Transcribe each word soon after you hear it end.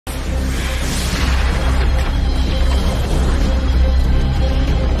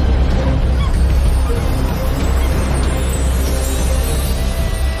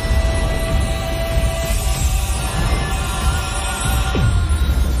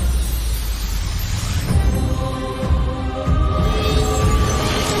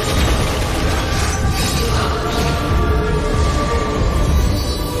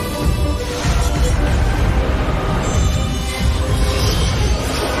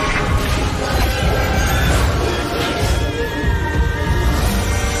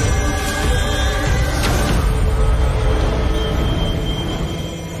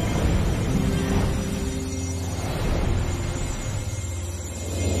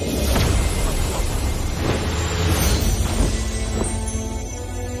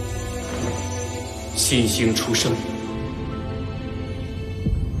新星出生。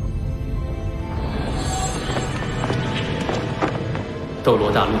斗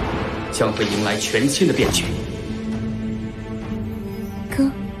罗大陆将会迎来全新的变局。哥，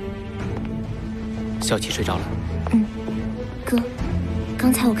小七睡着了。哥，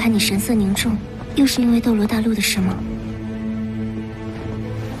刚才我看你神色凝重，又是因为斗罗大陆的事吗？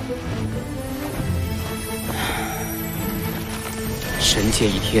神界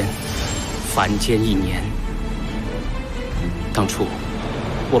一天，凡间一年。当初，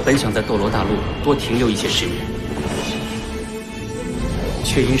我本想在斗罗大陆多停留一些时日，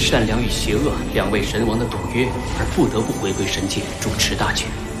却因善良与邪恶两位神王的赌约，而不得不回归神界主持大局。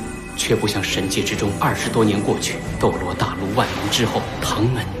却不想神界之中20多年过去，斗罗大陆万年之后，唐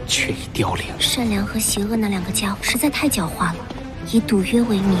门却已凋零。善良和邪恶那两个家伙实在太狡猾了，以赌约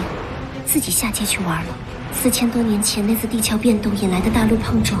为名，自己下界去玩了。4000多年前那次地壳变动引来的大陆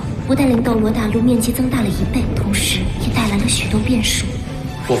碰撞，不但令斗罗大陆面积增大了1倍，同时也带来了许多变数。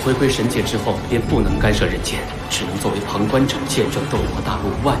我回归神界之后，便不能干涉人间，只能作为旁观者，见证斗罗大陆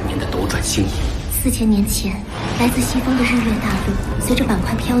万年的斗转星移。4000年前，来自西方的日月大陆随着板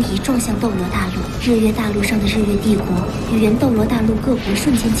块漂移撞向斗罗大陆，日月大陆上的日月帝国与原斗罗大陆各国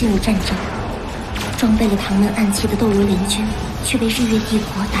瞬间进入战争。装备了唐门暗器的斗罗联军却被日月帝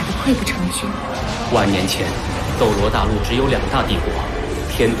国打得溃不成军。万年前，斗罗大陆只有2大帝国，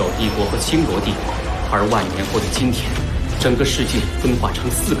天斗帝国和星罗帝国，而万年后的今天，整个世界分化成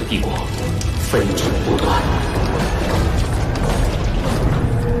4个帝国，纷争不断。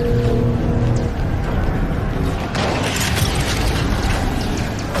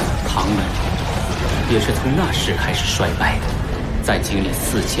唐门也是从那时开始衰败的，在经历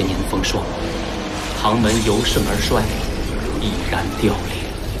4000年风霜，唐门由盛而衰，已然凋零。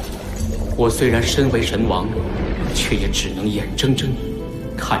我虽然身为神王，却也只能眼睁睁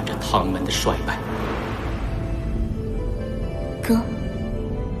看着唐门的衰败。哥，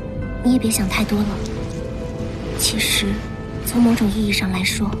你也别想太多了。其实，从某种意义上来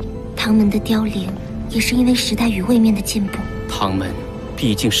说，唐门的凋零也是因为时代与位面的进步。唐门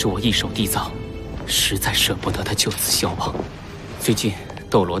毕竟是我一手缔造，实在舍不得他就此消亡。最近，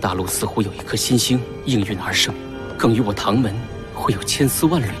斗罗大陆似乎有一颗新星应运而生，更与我唐门会有千丝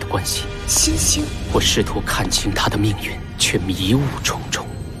万缕的关系。新星，我试图看清他的命运，却迷雾重重。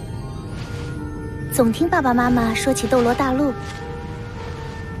总听爸爸妈妈说起斗罗大陆，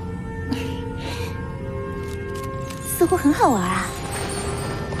似乎很好玩啊。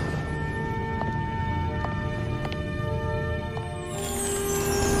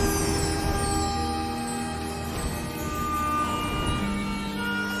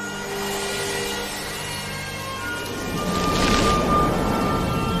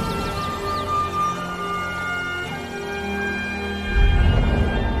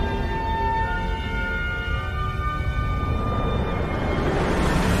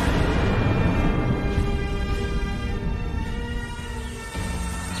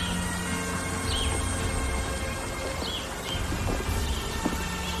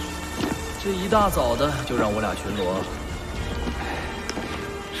这一大早的就让我俩巡逻，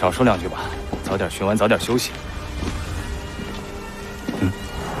少说2句吧，早点巡完，早点休息。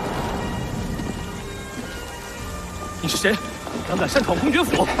你是谁？胆敢擅闯公爵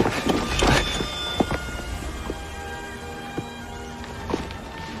府？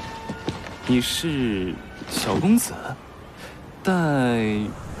你是小公子，但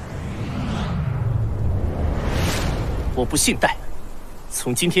我不姓戴，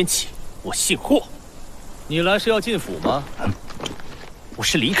从今天起。我姓霍，你来是要进府吗？我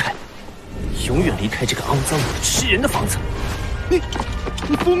是离开，永远离开这个肮脏的吃人的房子。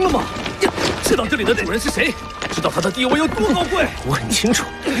你疯了吗？知道这里的主人是谁？知道他的地位有多高贵？我很清楚，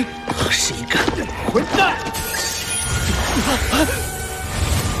他是一个混蛋！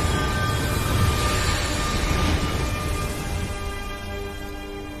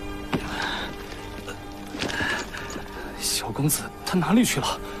小公子他哪里去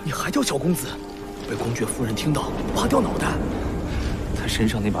了？你还叫小公子？被公爵夫人听到，拔掉脑袋。他身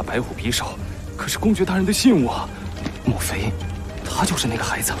上那把白虎匕首，可是公爵大人的信物啊！莫非他就是那个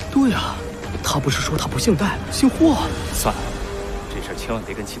孩子？对啊，他不是说他不姓戴，姓霍？算了，这事儿千万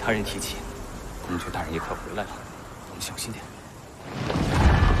别跟其他人提起。公爵大人也快回来了，我们小心点。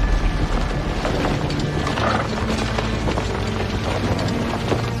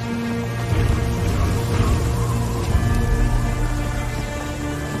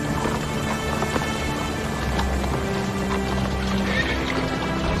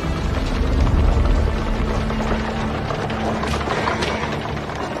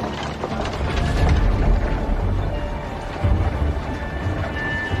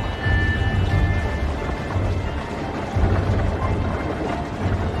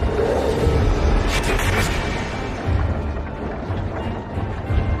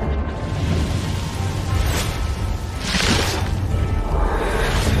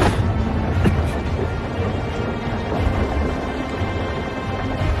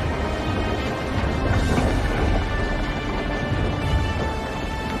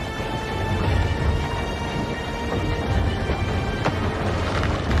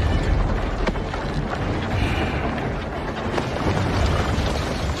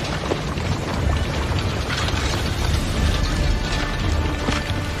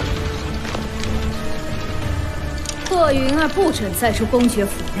霍云儿不准再住公爵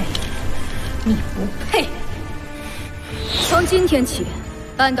府内，你不配。从今天起，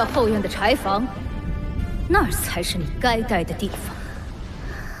搬到后院的柴房，那儿才是你该待的地方。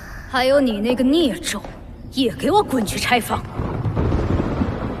还有你那个孽种，也给我滚去柴房！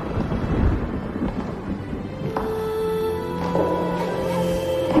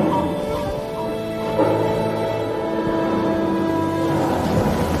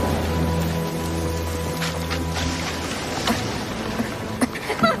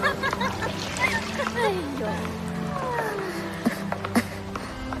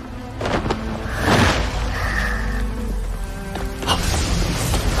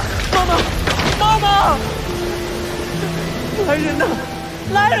来人呐！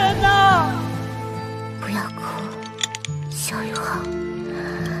来人呐！不要哭，小雨浩。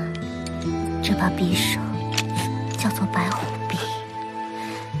这把匕首叫做白虎匕，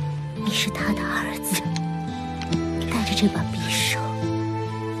你是他的儿子，带着这把匕首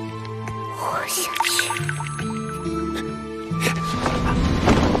活下去。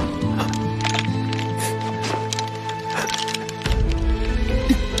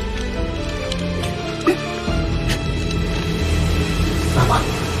妈妈，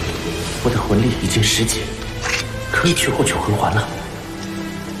我的魂力已经10级，可以去获取魂环了。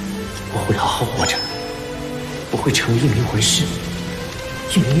我会好好活着，我会成为一名魂师，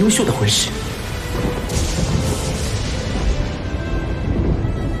一名优秀的魂师。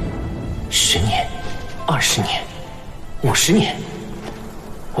10年、20年、50年，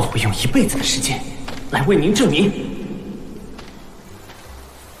我会用1辈子的时间来为您证明。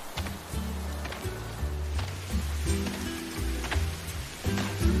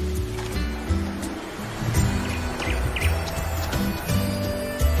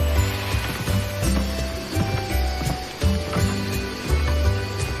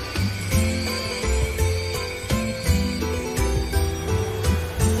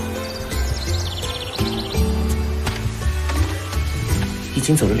已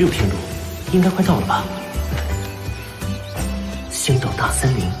经走了6天路，应该快到了吧？星斗大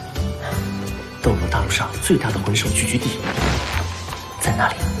森林，斗罗大陆上最大的魂兽聚居地，在那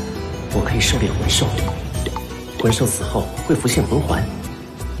里，我可以狩猎魂兽。魂兽死后会浮现魂环，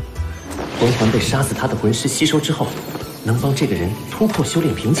魂环被杀死他的魂师吸收之后，能帮这个人突破修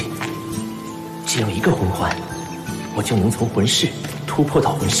炼瓶颈。只要1个魂环，我就能从魂师突破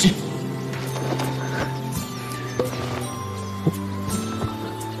到魂师。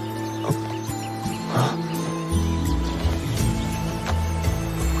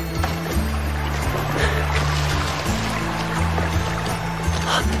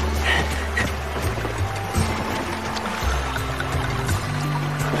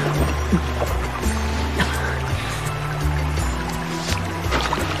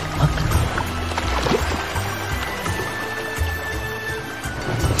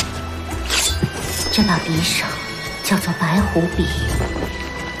这把匕首叫做白虎匕，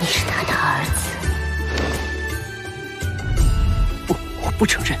你是他的儿子。我不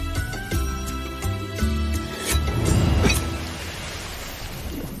承认。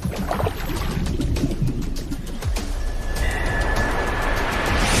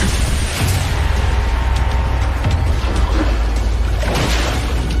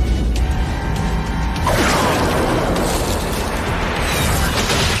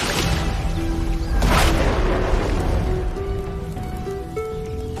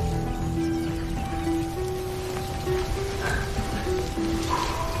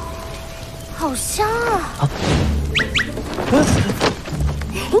好香啊！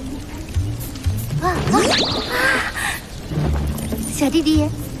小弟弟，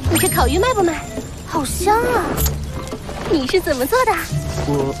你这烤鱼卖不卖？好香啊！你是怎么做的？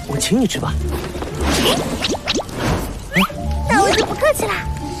我请你吃吧。那我就不客气啦。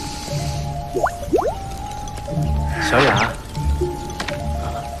小雅，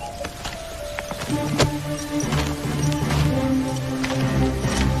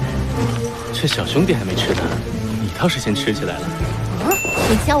这小兄弟还没吃呢，你倒是先吃起来了。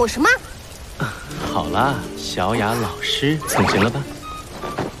你叫我什么？好啦，小雅老师，总行了吧？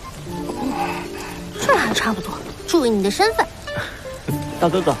这还差不多。注意你的身份。大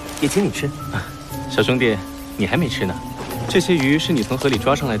哥哥，也请你吃。小兄弟，你还没吃呢。这些鱼是你从河里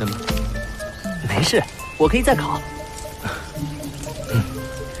抓上来的吗？没事，我可以再烤。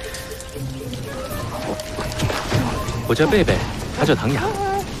我叫贝贝，他叫唐雅。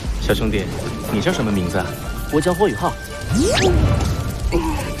小兄弟，你叫什么名字啊？我叫霍雨浩。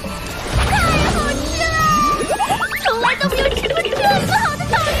太好吃了！从来都没有吃过这么好的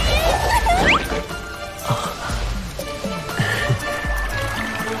烤鱼。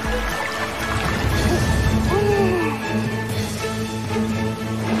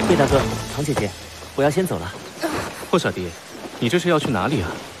魏大哥，唐姐姐，我要先走了。霍小弟，你这是要去哪里啊？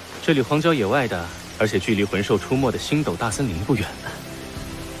这里荒郊野外的，而且距离魂兽出没的星斗大森林不远。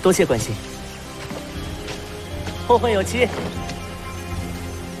多谢关心。后会有期。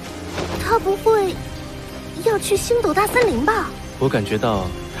他不会要去星斗大森林吧？我感觉到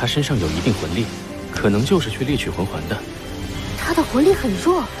他身上有一定魂力，可能就是去猎取魂环的。他的魂力很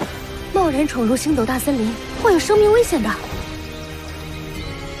弱，贸然闯入星斗大森林会有生命危险的。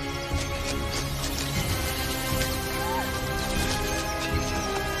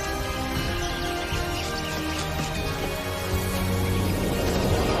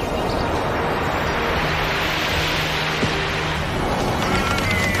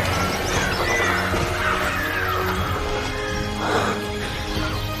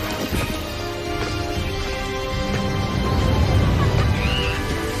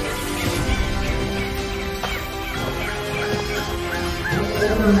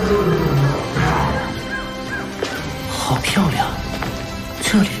好漂亮，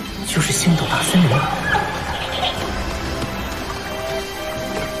这里就是星斗大森林。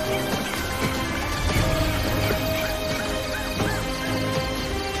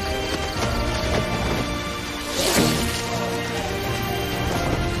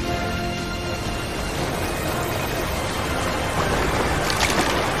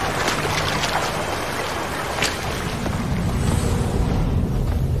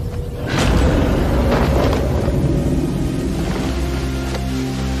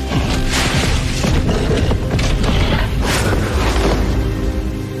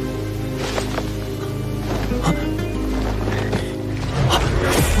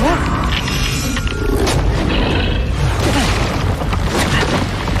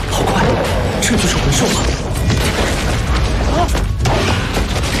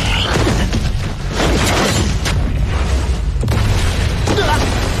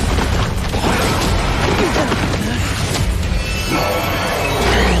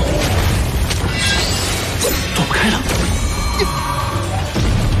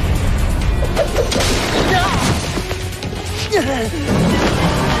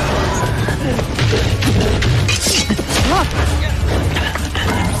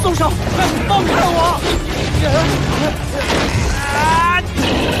松手！放开我！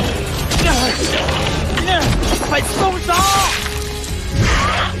快松手！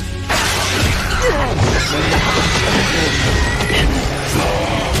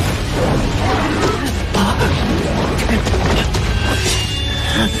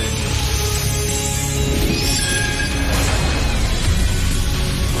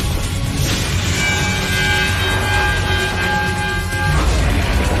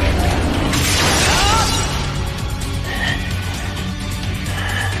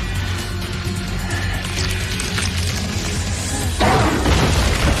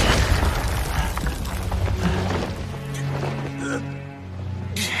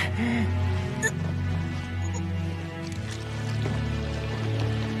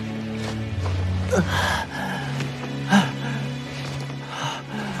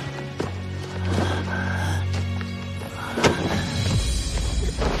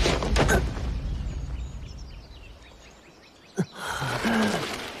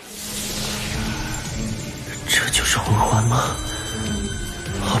这就是魂环吗？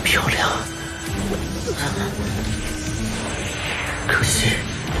好漂亮，可惜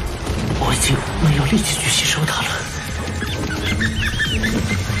我已经没有力气去吸收它了。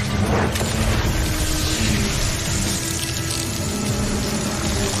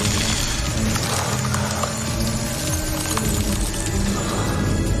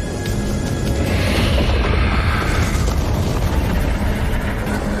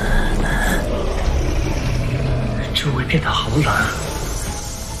周围变得好冷。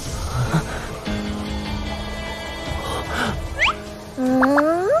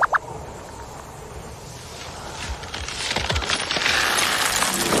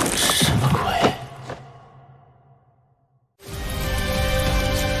什么鬼？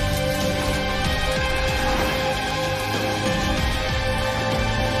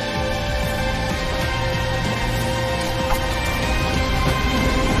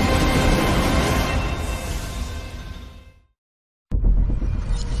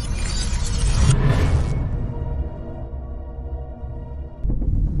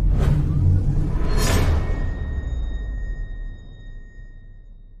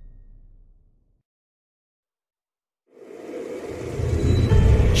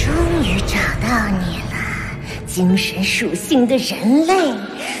精神属性的人类，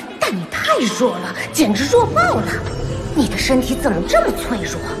但你太弱了，简直弱爆了！你的身体怎么这么脆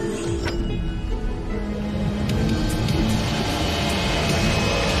弱？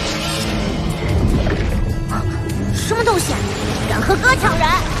什么东西？敢和哥抢人？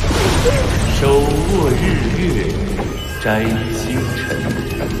手握日月，摘星辰，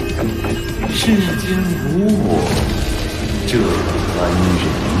世间无我这般人。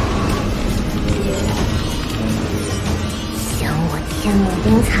想我天梦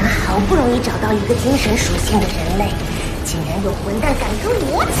冰蚕好不容易找到一个精神属性的人类，竟然有混蛋敢跟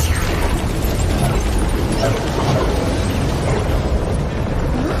我抢！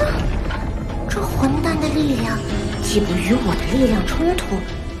这混蛋的力量既不与我的力量冲突，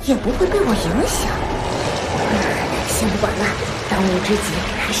也不会被我影响。先不管了，当务之急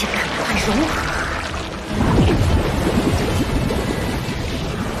还是赶快融合。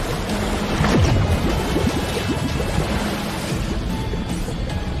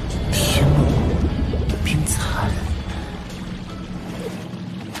天梦冰蚕，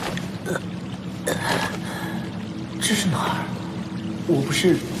这是哪儿？我不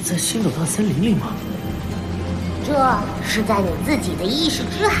是在星斗大森林里吗？这是在你自己的意识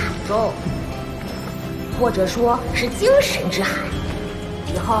之海中，或者说是精神之海。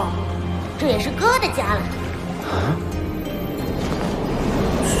以后，这也是哥的家了。啊？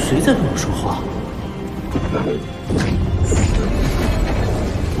谁在跟我说话？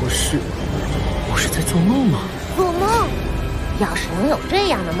我是在做梦吗？做梦？要是能有这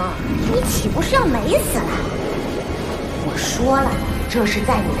样的梦，你岂不是要美死了？我说了，这是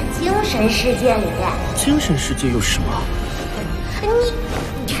在你的精神世界里。精神世界又是什么？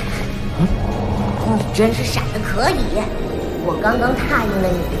你真是傻得可以！我刚刚拓印了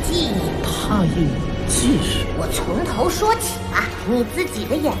你的记忆。拓印记忆？我从头说起吧。你自己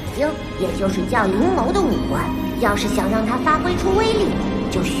的眼睛，也就是叫灵眸的五官，要是想让它发挥出威力，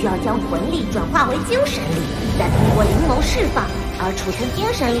就需要将魂力转化为精神力，再通过灵眸释放。而储存精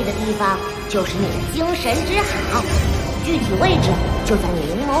神力的地方，就是你的精神之海，具体位置就在你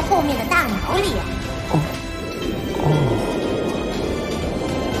灵眸后面的大脑里。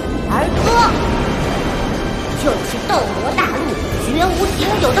而哥，就是斗罗大陆绝无仅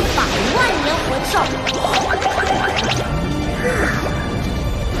有的100万年魂兽。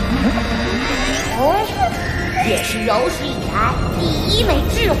也是有史以来第1枚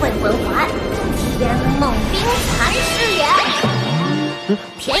智慧魂环，天梦冰蚕是也。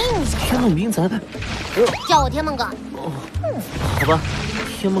便宜你小子。天梦冰蚕，叫我天梦哥。好吧，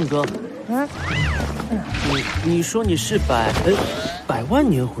天梦哥。你说你是100万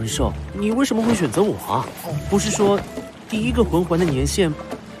年魂兽，你为什么会选择我啊？不是说第1个魂环的年限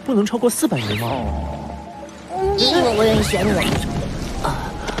不能超过400年吗？你以为我愿意选你啊？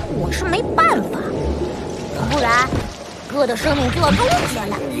我是没办法，不然哥的生命就要终结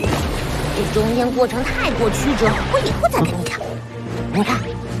了。这中间过程太过曲折，我以后再跟你讲。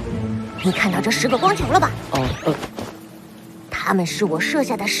你看到这10个光球了吧？它们是我设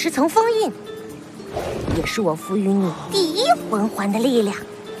下的10层封印，也是我赋予你第1魂环的力量。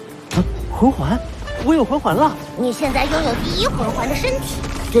魂环？我有魂环了。你现在拥有第1魂环的身体，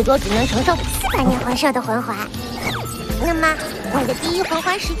最多只能承受400年魂兽的魂环。那么你的第1魂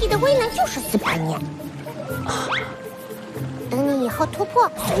环实际的威能就是400年。等你以后突破，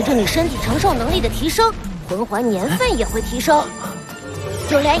随着你身体承受能力的提升，魂环年份也会提升。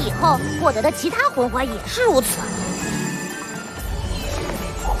就连以后获得的其他魂环也是如此。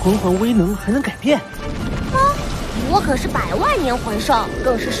魂环威能还能改变？我可是100万年魂兽，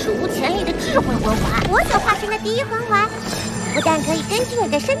更是史无前例的智慧魂环。我所化身的第1魂环，不但可以根据你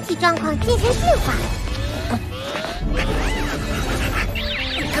的身体状况进行进化，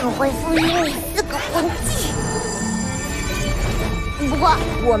更会赋予你4个魂技。不过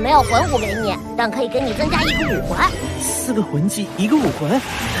我没有魂武给你，但可以给你增加1个武环。4个魂技，1个武环。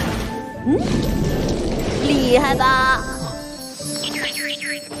厉害吧？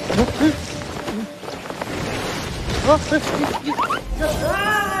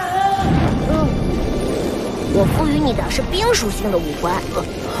我赋予你的是冰属性的武环，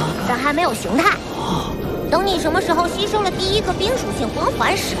但还没有形态。等你什么时候吸收了第1个冰属性魂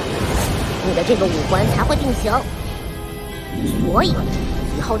环时，你的这个武环才会定型。所以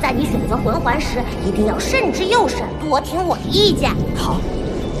以后在你选择魂环时，一定要慎之又慎，多听我的意见。好，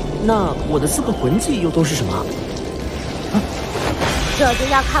那我的4个魂技又都是什么？这就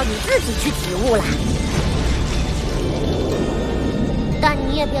要靠你自己去体悟了。但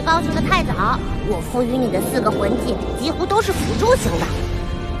你也别高兴得太早，我赋予你的4个魂技几乎都是辅助型的，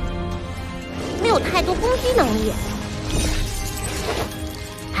没有太多攻击能力。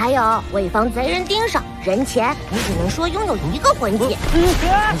还有为防贼人盯上，人前你只能说拥有1个魂技。你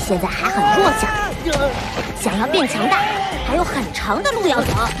现在还很弱小，想要变强大，还有很长的路要走。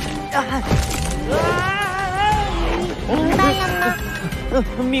明白了吗？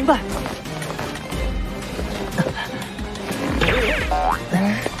明白。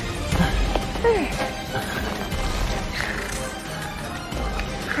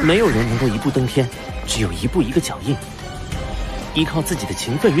没有人能够一步登天，只有一步一个脚印。依靠自己的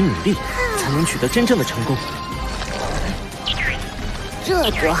勤奋与努力，才能取得真正的成功。这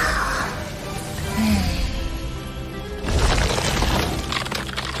多好！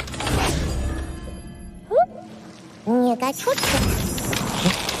你也该出去了。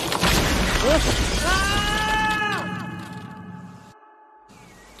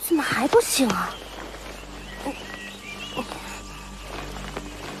怎么还不醒啊？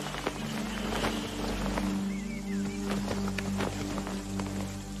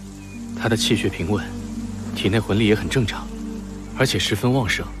他的气血平稳，体内魂力也很正常，而且十分旺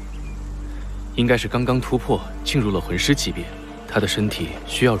盛，应该是刚刚突破进入了魂师级别。他的身体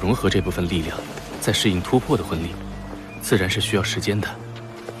需要融合这部分力量，再适应突破的魂力，自然是需要时间的。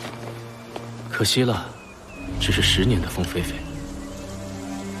可惜了，只是10年的风菲菲。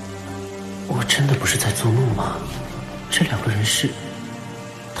我真的不是在做梦吗？这2个人是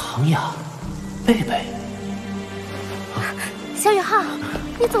唐雅、贝贝。小雨浩，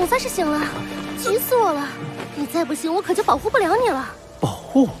你总算是醒了，急死我了！你再不醒，我可就保护不了你了。保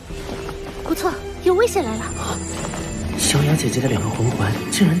护？不错，有危险来了。小雅姐姐的2个魂环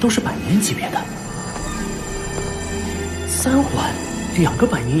竟然都是100年级别的，3环，2个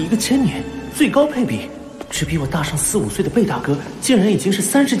100年，1个1000年，最高配比，只比我大上4、5岁的贝大哥，竟然已经是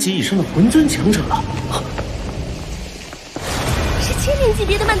30级以上的魂尊强者了。是1000年级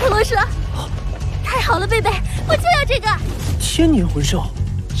别的曼特罗蛇，太好了，贝贝，我就要这个。1000年魂兽，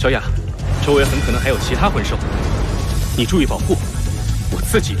小雅，周围很可能还有其他魂兽，你注意保护，我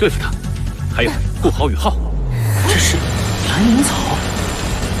自己对付他。还有，顾好雨浩。这是蓝银草。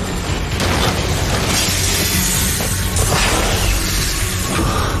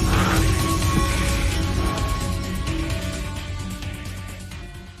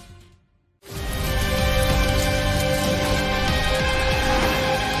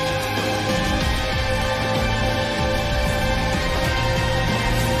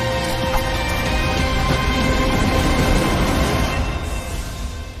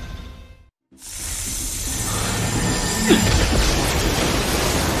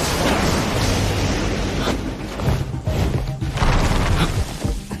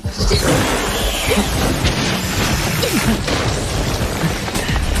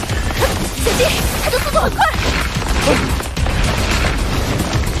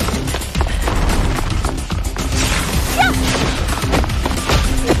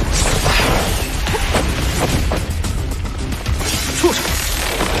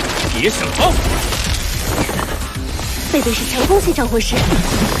别想逃！贝贝是强攻系战魂师，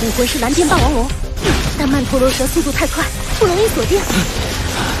武魂是蓝电霸王龙，但曼陀罗蛇速度太快，不容易锁定。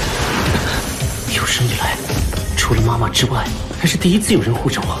有生以来，除了妈妈之外，还是第一次有人护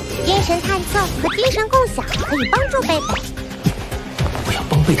着我。精神探测和精神共享可以帮助贝贝。我要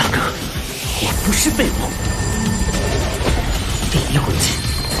帮贝大哥，我不是贝某。第1魂技，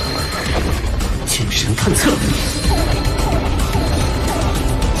精神探测。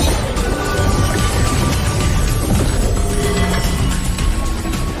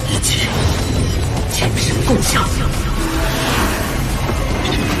精神共享，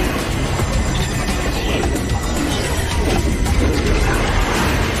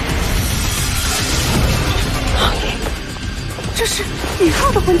这是雨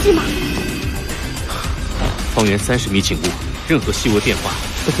浩的魂技吗？方圆30米景物，任何细微变化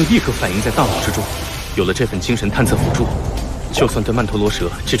都会立刻反映在大脑之中。有了这份精神探测辅助，就算对曼陀罗蛇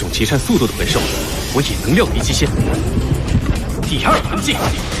这种极善速度的魂兽，我也能料敌极限。第2魂技。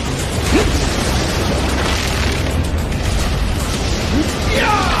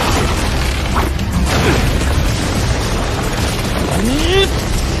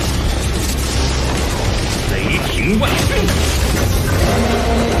雷霆万钧！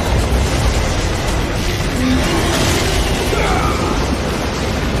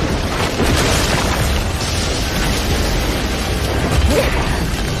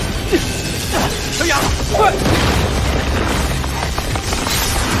小雅，快！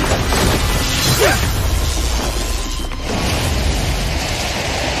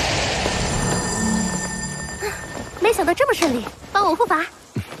没想到这么顺利，帮我护法。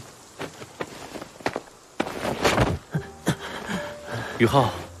雨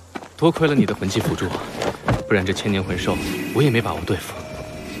浩，多亏了你的魂技辅助，不然这1000年魂兽我也没把握对付。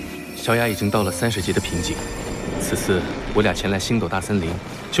小雅已经到了30级的瓶颈，此次我俩前来星斗大森林，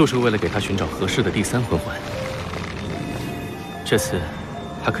就是为了给她寻找合适的第3魂环。这次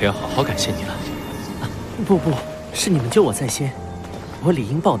她可要好好感谢你了。不，是你们救我在先，我理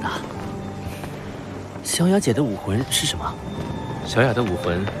应报答。小雅姐的武魂是什么？小雅的武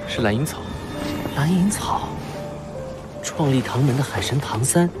魂是蓝银草，蓝银草，创立唐门的海神唐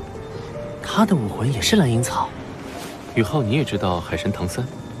三，他的武魂也是蓝银草。宇浩，你也知道海神唐三？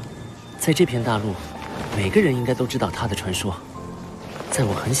在这片大陆，每个人应该都知道他的传说。在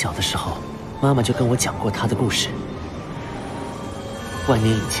我很小的时候，妈妈就跟我讲过他的故事。万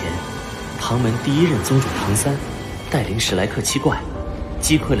年以前，唐门第一任宗主唐三带领史莱克七怪，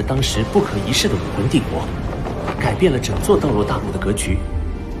击溃了当时不可一世的武魂帝国，改变了整座斗罗大陆的格局，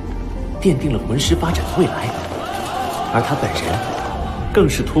奠定了魂师发展的未来。而他本人更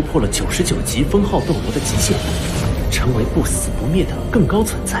是突破了99级封号斗罗的极限，成为不死不灭的更高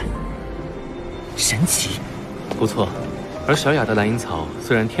存在。神奇，不错。而小雅的蓝银草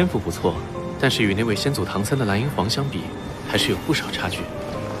虽然天赋不错，但是与那位先祖唐三的蓝银皇相比，还是有不少差距。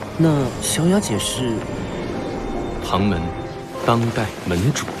那小雅姐是唐门当代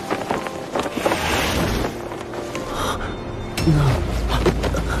门主。那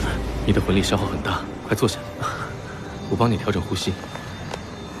你的魂力消耗很大，快坐下，我帮你调整呼吸。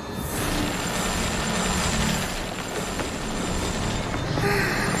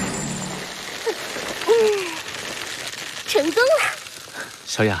成功了！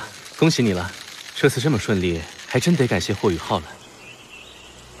小雅，恭喜你了，这次这么顺利，还真得感谢霍雨浩了。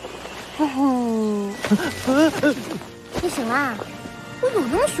你醒啦？我有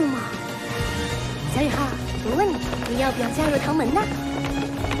那么凶吗？小雨浩，我问你，你要不要加入唐门呢？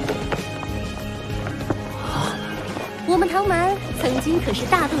我们唐门曾经可是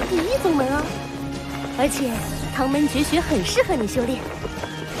大陆第1宗门哦，而且唐门绝学很适合你修炼。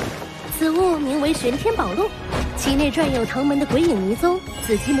此物名为玄天宝录，其内传有唐门的鬼影迷踪、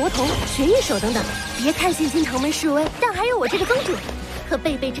紫极魔童、玄玉手等等。别看现今唐门式微，但还有我这个宗主和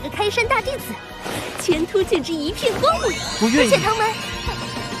贝贝这个开山大弟子，前途简直一片光明。不愿意。谢唐门。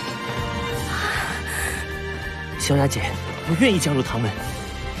小雅姐，我愿意加入唐门。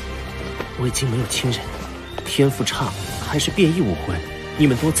我已经没有亲人，天赋差，还是变异武魂。你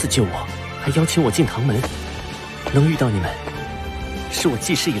们多次救我，还邀请我进唐门，能遇到你们，是我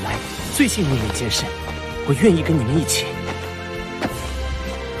记事以来最幸运的一件事。我愿意跟你们一起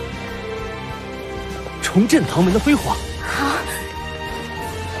重振唐门的辉煌。好，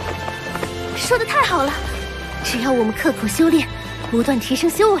说得太好了！只要我们刻苦修炼，不断提升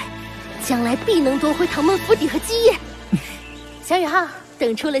修为，将来必能夺回唐门府邸和基业。小雨浩，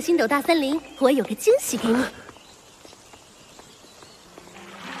等出了星斗大森林，我有个惊喜给你。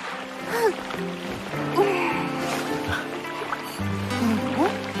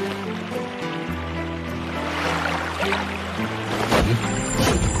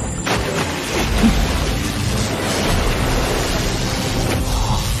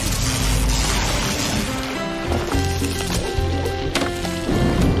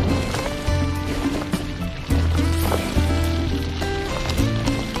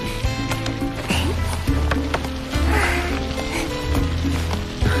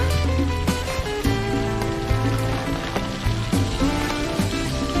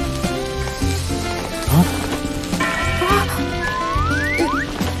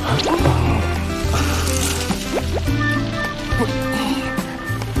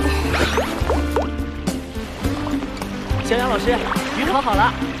小杨老师，鱼烤好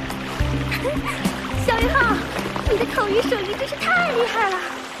了。小雨浩，你的口语手艺真是太厉害了！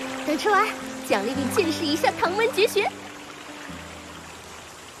等吃完，奖励你见识一下唐门绝学。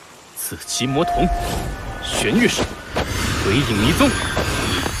紫极魔童，玄玉手，鬼影迷踪，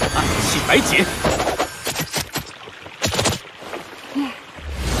暗器白解，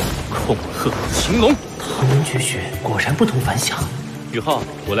控鹤擒龙。唐门绝学果然不同凡响。宇浩，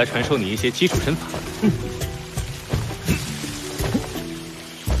我来传授你一些基础身法。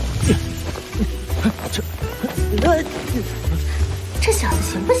这小子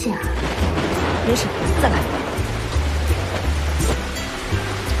行不行啊？没事，再来。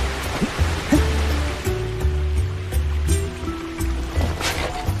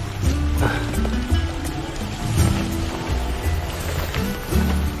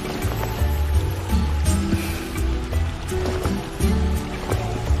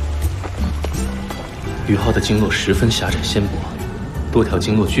宇浩的经络十分狭窄纤薄，多条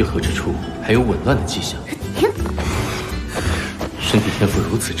经络聚合之处还有紊乱的迹象。身体天赋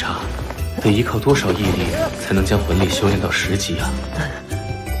如此差，得依靠多少毅力才能将魂力修炼到10级啊？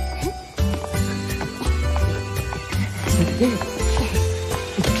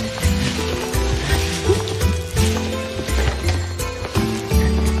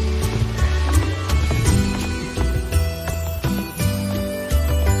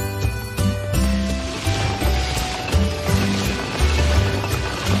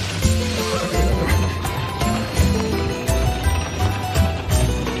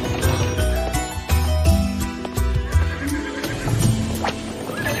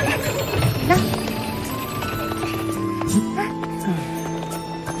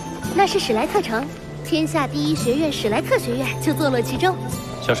那是史莱克城，天下第一学院史莱克学院就坐落其中。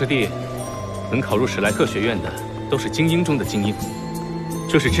小师弟，能考入史莱克学院的都是精英中的精英，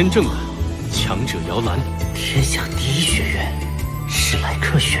这是真正的强者摇篮。天下第一学院史莱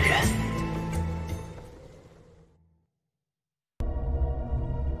克学院。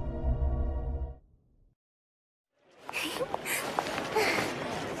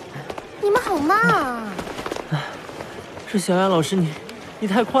你们好慢啊！是小雅老师，你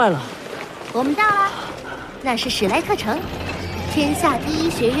太快了。我们到了，那是史莱克城，天下第一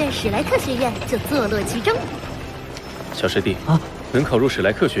学院史莱克学院就坐落其中。小师弟啊，能考入史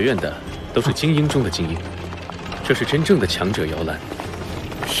莱克学院的都是精英中的精英，这是真正的强者摇篮。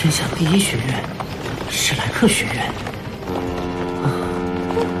天下第一学院史莱克学院。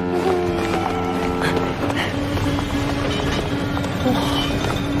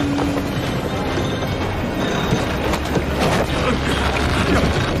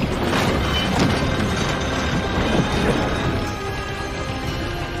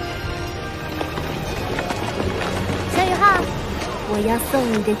我要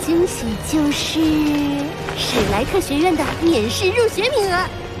送你的惊喜就是史莱克学院的免试入学名额。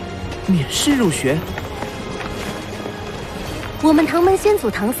免试入学？我们唐门先祖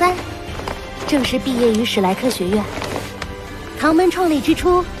唐三，正式毕业于史莱克学院。唐门创立之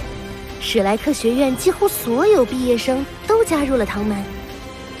初，史莱克学院几乎所有毕业生都加入了唐门，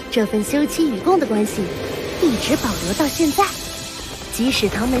这份休戚与共的关系一直保留到现在。即使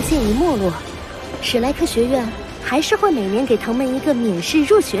唐门现已没落，史莱克学院还是会每年给唐门一个免试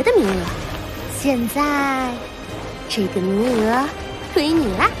入学的名额。现在，这个名额归你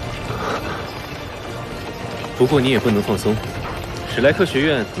啦。不过你也不能放松，史莱克学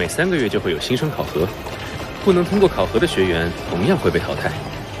院每3个月就会有新生考核，不能通过考核的学员同样会被淘汰。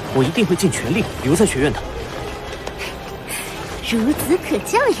我一定会尽全力留在学院的。孺子可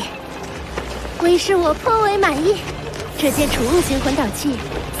教也。为师我颇为满意，这件储物型魂导器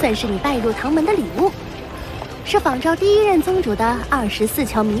算是你拜入唐门的礼物。是仿照第一任宗主的24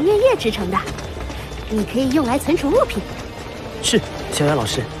桥明月夜制成的，你可以用来存储物品。是，小雅老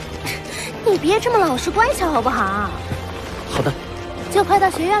师。你别这么老实乖巧好不好？好的。就快到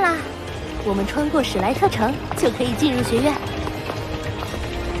学院啦，我们穿过史莱克城就可以进入学院。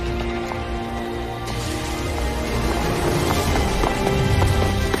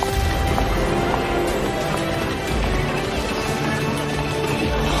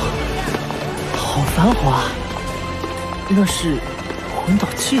好繁华。那是魂导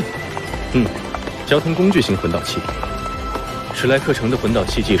器。交通工具型魂导器。史莱克城的魂导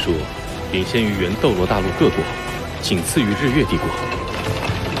器技术领先于原斗罗大陆各国，仅次于日月帝国。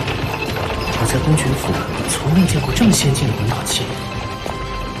我在公爵府从未见过这么先进的魂导器。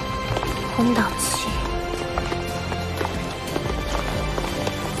魂导器。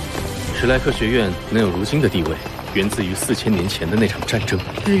史莱克学院能有如今的地位，源自于4000年前的那场战争。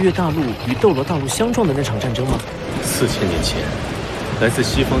日月大陆与斗罗大陆相撞的那场战争吗？4000年前，来自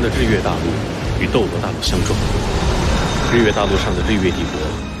西方的日月大陆与斗罗大陆相撞，日月大陆上的日月帝国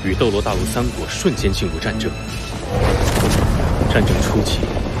与斗罗大陆3国瞬间进入战争。战争初期，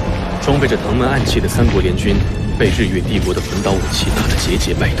装备着唐门暗器的3国联军被日月帝国的魂导武器打得节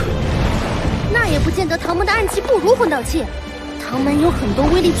节败退。那也不见得唐门的暗器不如魂导器，唐门有很多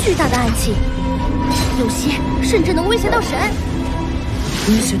威力巨大的暗器，有些甚至能威胁到神。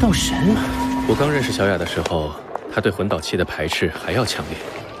威胁到神？我刚认识小雅的时候，她对魂导器的排斥还要强烈。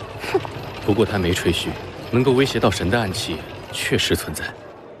不过她没吹嘘，能够威胁到神的暗器确实存在，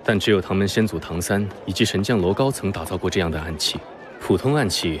但只有唐门先祖唐三以及神将楼高层打造过这样的暗器。普通暗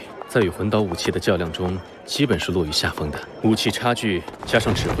器在与魂导武器的较量中，基本是落于下风的。武器差距加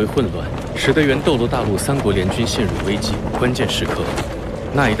上指挥混乱，使得原斗罗大陆3国联军陷入危机。关键时刻，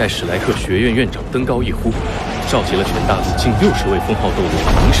那一代史莱克学院院长登高一呼，召集了全大陆近60位封号斗罗，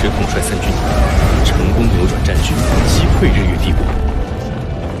同时统帅3军，成功扭转战局，击溃日月帝国。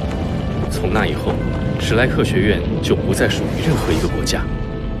从那以后，史莱克学院就不再属于任何一个国家，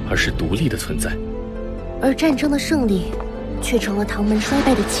而是独立的存在。而战争的胜利却成了唐门衰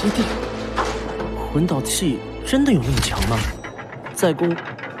败的起点。魂导器真的有那么强吗？在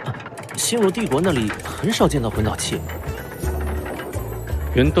星罗帝国那里很少见到魂导器。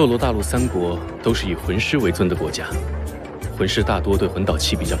原斗罗大陆3国都是以魂师为尊的国家，魂师大多对魂导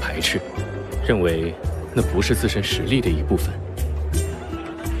器比较排斥，认为那不是自身实力的一部分。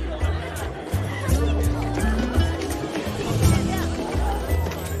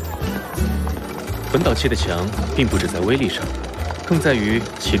魂导器的强并不只在威力上，更在于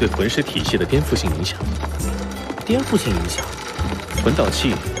其对魂师体系的颠覆性影响。颠覆性影响？魂导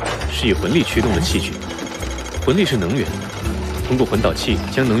器是以魂力驱动的器具，魂力是能源，通过魂导器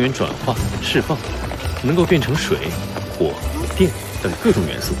将能源转化、释放，能够变成水、火、电等各种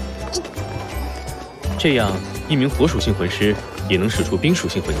元素。这样，一名火属性魂师也能使出冰属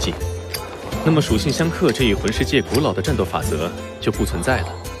性魂技。那么属性相克这一魂师界古老的战斗法则就不存在了。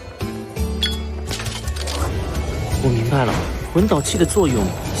我明白了，魂导器的作用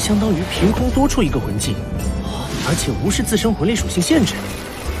相当于凭空多出一个魂技，而且无视自身魂力属性限制。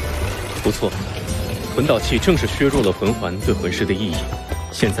不错，魂导器正是削弱了魂环对魂师的意义。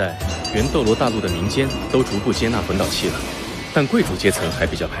现在，原斗罗大陆的民间都逐步接纳魂导器了，但贵族阶层还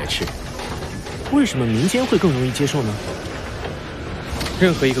比较排斥。为什么民间会更容易接受呢？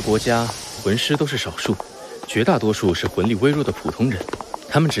任何一个国家，魂师都是少数，绝大多数是魂力微弱的普通人，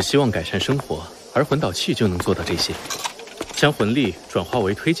他们只希望改善生活，而魂导器就能做到这些。将魂力转化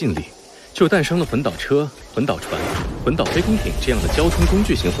为推进力，就诞生了魂导车、魂导船、魂导飞空艇这样的交通工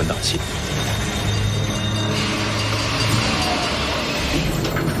具型魂导器。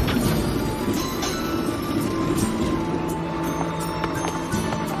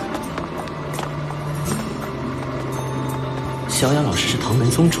小雅老师是唐门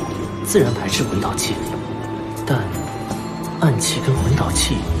宗主，自然排斥魂导器，但暗器跟魂导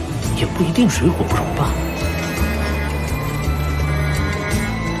器也不一定水火不容吧。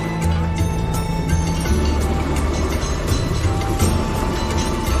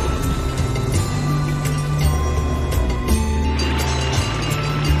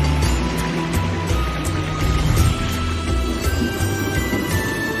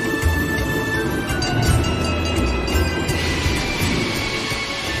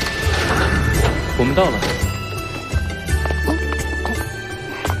我们到了。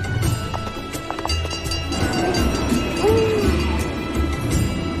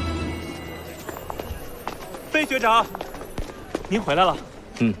飞学长，您回来了。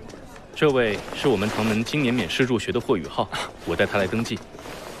这位是我们唐门今年免试入学的霍雨浩，我带他来登记。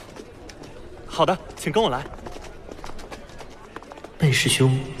好的，请跟我来。贝师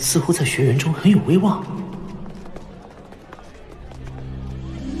兄似乎在学园中很有威望。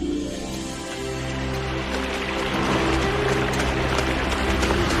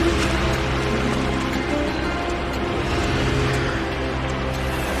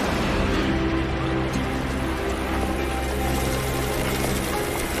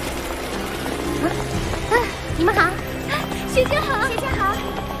你们好，学姐好，学姐好。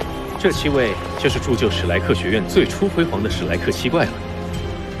这7位就是铸就史莱克学院最初辉煌的史莱克7怪了。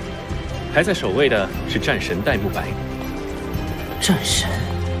排在首位的是战神戴沐白。战神，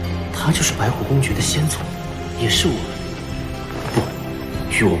他就是白虎公爵的先祖，也是我。不，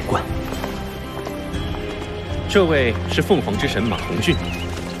与我无关。这位是凤凰之神马红俊。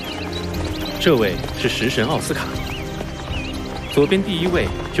这位是食神奥斯卡。左边第1位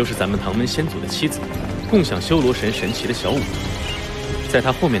就是咱们唐门先祖的妻子，共享修罗神神旗的小舞。在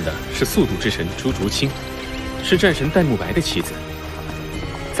他后面的是速度之神朱竹清，是战神戴沐白的妻子。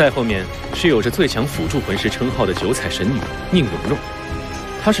再后面是有着最强辅助魂师称号的九彩神女宁荣荣，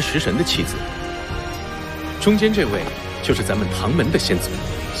她是食神的妻子。中间这位就是咱们唐门的先祖，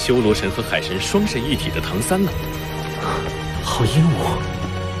修罗神和海神双神一体的唐三了。好阴武，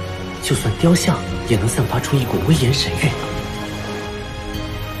就算雕像也能散发出一股威严神韵。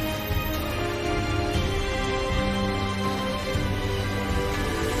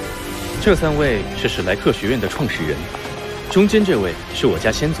这3位是史莱克学院的创始人，中间这位是我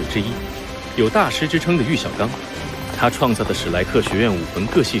家先祖之一，有大师之称的玉小刚，他创造的史莱克学院武魂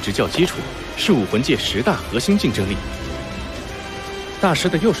各系执教基础是武魂界10大核心竞争力。大师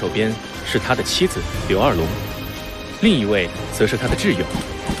的右手边是他的妻子刘二龙，另一位则是他的挚友，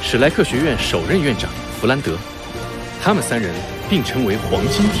史莱克学院首任院长弗兰德，他们3人并称为黄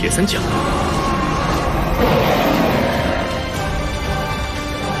金铁三角。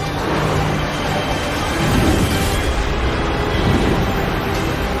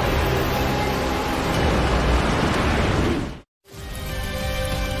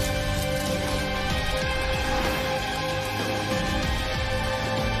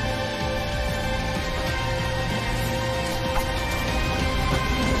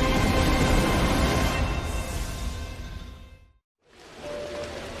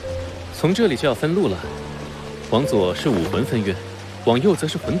从这里就要分路了，往左是武魂分院，往右则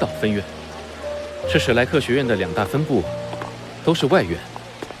是魂导分院，是史莱克学院的2大分部，都是外院。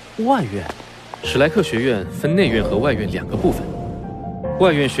外院，史莱克学院分内院和外院2个部分。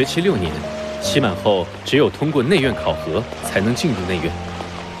外院学期6年，期满后只有通过内院考核才能进入内院。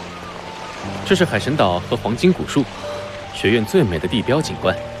这是海神岛和黄金古树，学院最美的地标景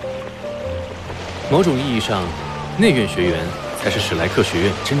观。某种意义上，内院学员才是史莱克学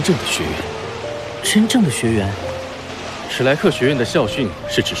院真正的学员。真正的学员，史莱克学院的校训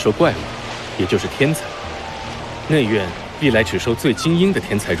是只收怪物，也就是天才。内院历来只收最精英的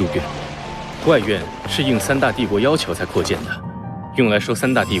天才入院，外院是应3大帝国要求才扩建的，用来收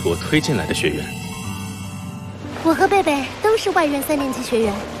3大帝国推荐来的学员。我和贝贝都是外院3年级学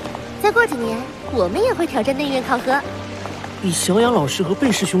员，再过几年我们也会挑战内院考核。以小雅老师和贝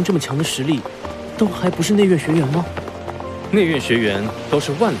师兄这么强的实力，都还不是内院学员吗？内院学员都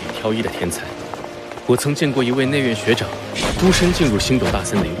是万里挑一的天才。我曾见过一位内院学长，孤身进入星斗大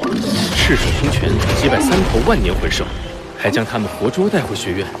森林，赤手空拳击败3头万年魂兽，还将他们活捉带回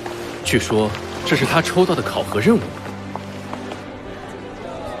学院。据说这是他抽到的考核任务。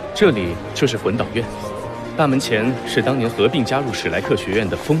这里就是魂导院，大门前是当年合并加入史莱克学院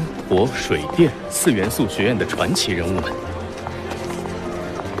的风、火、水、电4元素学院的传奇人物们。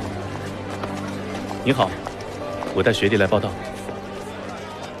你好，我带学弟来报道。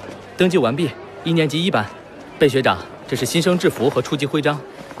登记完毕，1年级1班。贝学长，这是新生制服和初级徽章。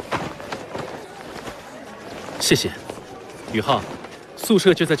谢谢。宇浩，宿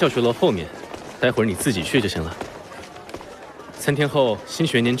舍就在教学楼后面，待会儿你自己去就行了。3天后新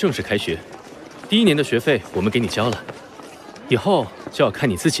学年正式开学，第1年的学费我们给你交了，以后就要看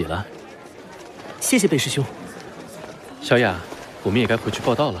你自己了。谢谢贝师兄。小雅，我们也该回去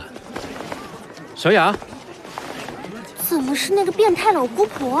报到了。小雅，怎么是那个变态老姑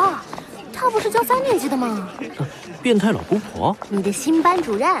婆啊？她不是教3年级的吗？变态老姑婆？你的新班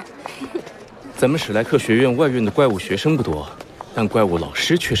主任。咱们史莱克学院外院的怪物学生不多，但怪物老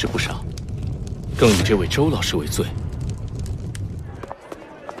师确实不少，更以这位周老师为最。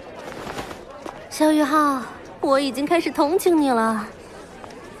小宇浩，我已经开始同情你了。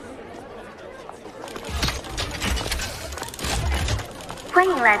欢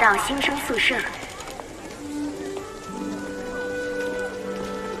迎来到新生宿舍。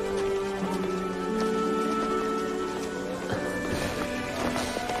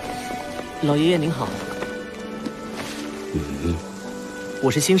老爷爷您好。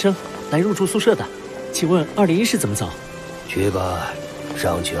我是新生，来入住宿舍的，请问201室怎么走？去吧，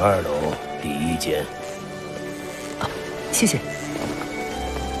上去2楼第1间。啊，谢谢。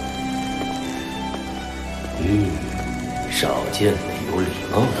少见没有礼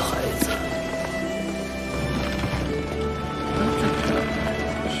貌的孩子。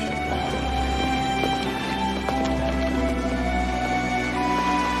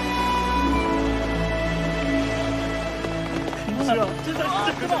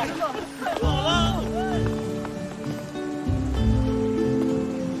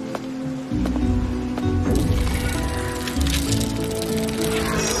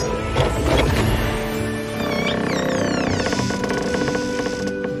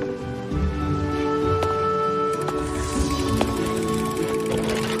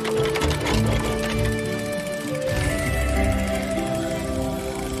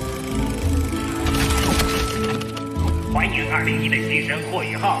欢迎201的新生霍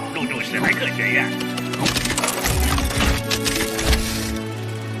雨浩入住史莱克学院。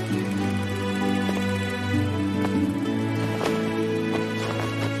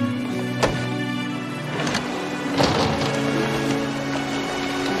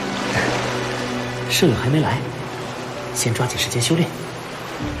舍友还没来，先抓紧时间修炼。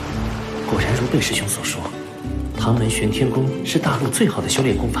果然如贝师兄所说，唐门玄天功是大陆最好的修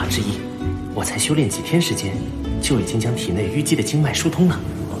炼功法之一。我才修炼几天时间，就已经将体内淤积的经脉疏通了。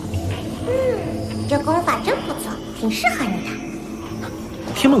这功法真不错，挺适合你的。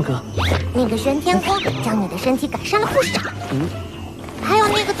天梦哥，那个玄天功让你的身体改善了不少。还有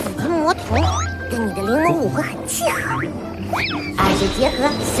那个紫金魔瞳，跟你的灵魔武会很契合，而且结合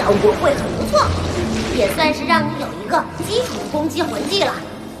效果会很不错，也算是让你有一个基础攻击魂技了。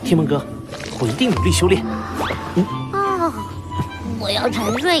天梦哥，我一定努力修炼。我要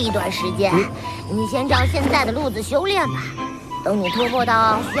沉睡一段时间，你先照现在的路子修炼吧。等你突破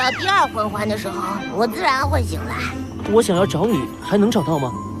到需要第2魂环的时候，我自然会醒来。我想要找你，还能找到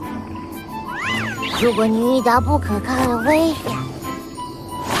吗？如果你遇到不可抗的危险，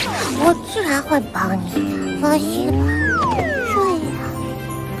我自然会帮你。放心吧，睡呀。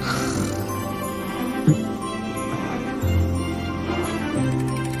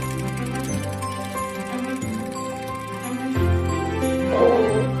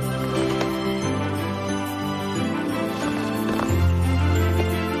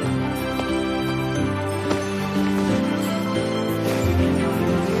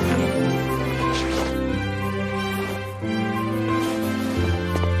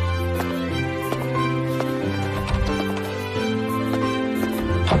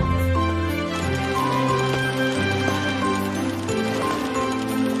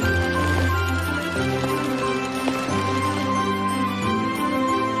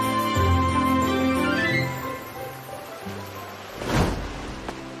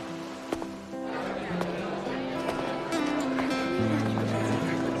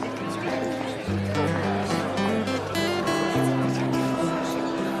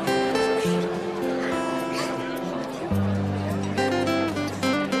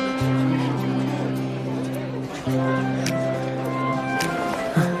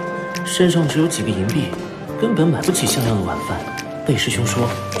身上只有几个银币，根本买不起像样的晚饭。贝师兄说，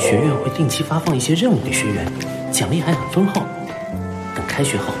学院会定期发放一些任务给学员，奖励还很丰厚。等开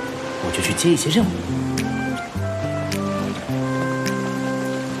学后，我就去接一些任务。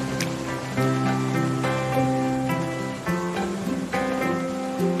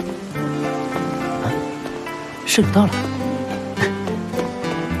啊，舍友到了。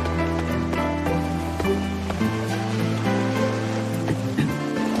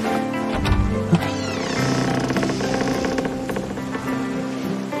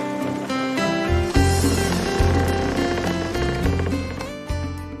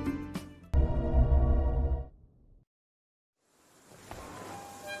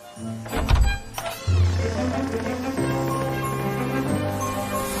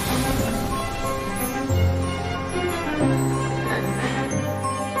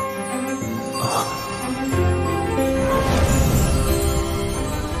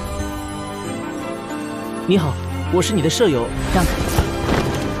 你好，我是你的舍友。让开。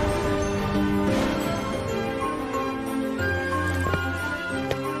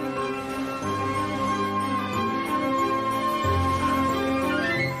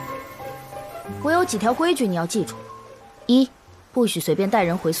我有几条规矩你要记住：一，不许随便带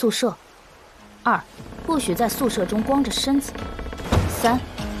人回宿舍；二，不许在宿舍中光着身子；三，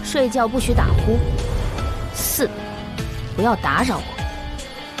睡觉不许打呼；四，不要打扰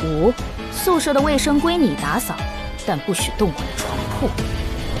我；五，宿舍的卫生归你打扫，但不许动我的床铺。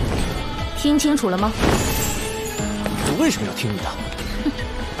听清楚了吗？我为什么要听你的？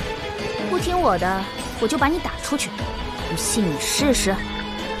不听我的，我就把你打出去。不信你试试。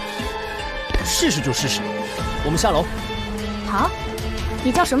试试就试试。我们下楼。好，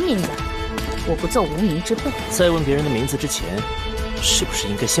你叫什么名字？我不奏无名之辈。在问别人的名字之前，是不是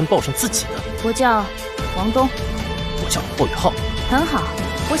应该先报上自己呢？我叫王东。我叫霍雨浩。很好。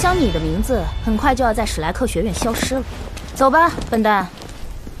我想你的名字很快就要在史莱克学院消失了。走吧，笨蛋。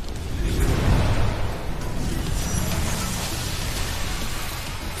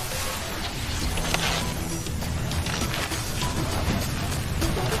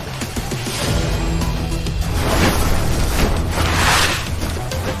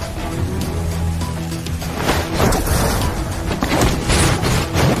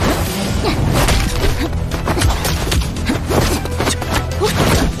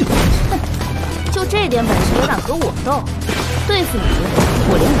这点本事也敢和我斗？对付你，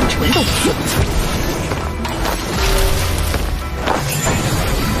我连武魂都不需要。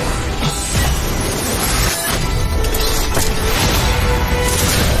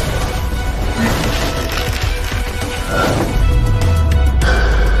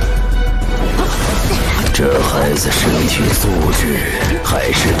这孩子身体素质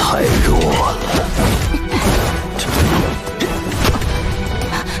还是太弱了。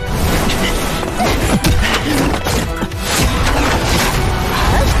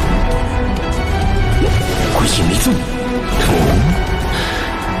诡异迷踪，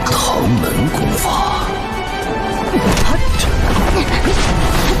唐门功法。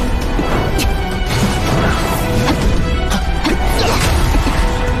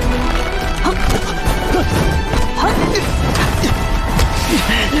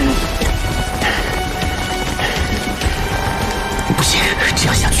不行，这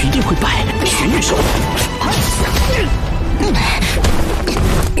样下去一定会败，学院手。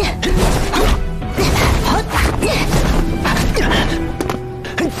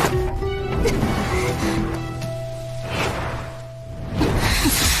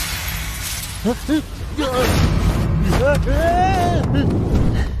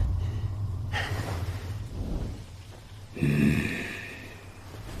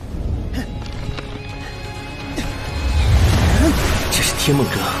这是天梦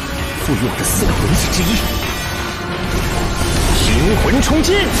阁赋予我的4个魂技之一——灵魂冲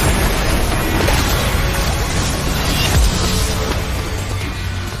击。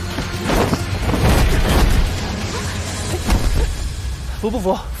服不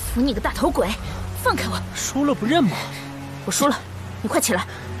服？服你个大头鬼！放开我！输了不认吗？我输了，你快起来！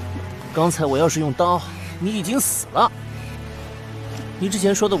刚才我要是用刀，你已经死了。你之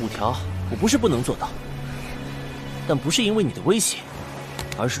前说的5条，我不是不能做到，但不是因为你的威胁，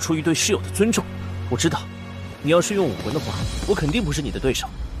而是出于对室友的尊重。我知道，你要是用武魂的话，我肯定不是你的对手。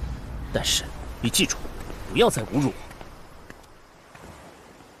但是你记住，不要再侮辱我。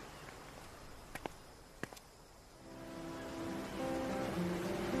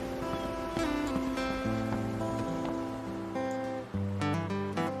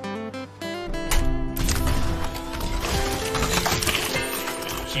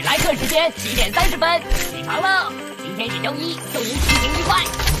史莱克时间7点30分，起床了。今天是周一，祝您心情愉快。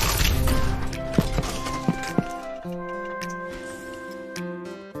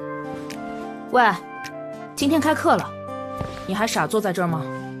喂，今天开课了，你还傻坐在这儿吗？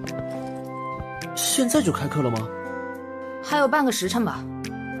现在就开课了吗？还有半个时辰吧。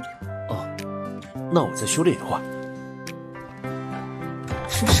哦，那我再修炼一会儿。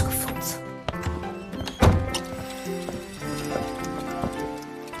真是个疯子。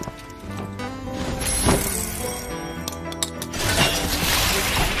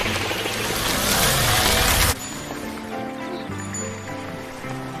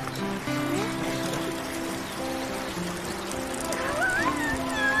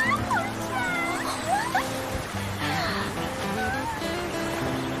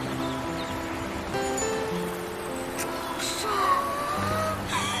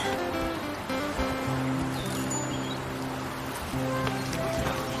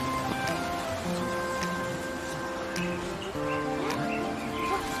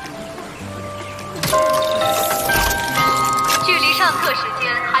距离上课时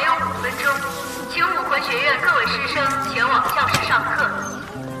间还有5分钟，请武魂学院各位师生前往教室上课。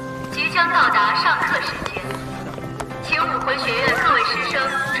即将到达上课时间，请武魂学院各位师生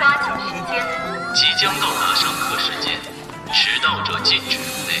抓紧时间。即将到达上课时间，迟到者禁止入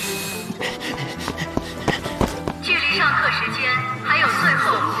内。距离上课时间还有最后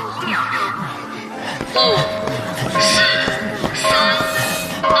5秒钟。5、4、3、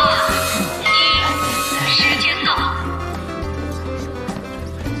2、1，时间到。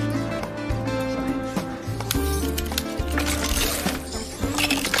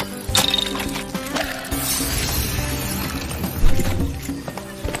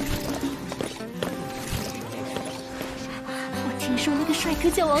我听说那个帅哥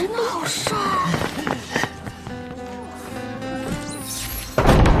叫王东，好帅！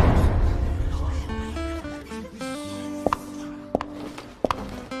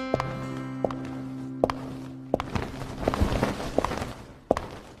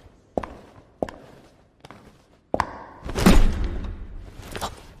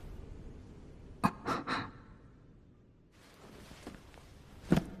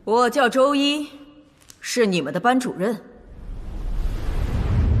我叫周一，是你们的班主任。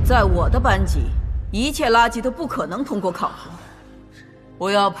在我的班级，一切垃圾都不可能通过考核。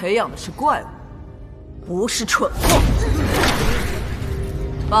我要培养的是怪物，不是蠢货。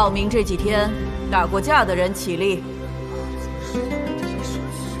报名这几天打过架的人起立。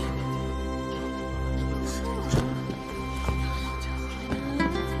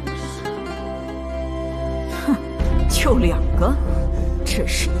哼，就2个。真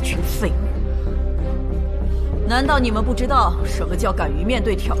是一群废物！难道你们不知道什么叫敢于面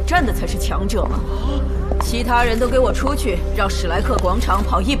对挑战的才是强者吗？其他人都给我出去，让史莱克广场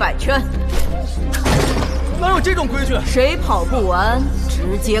跑100圈！哪有这种规矩？谁跑不完，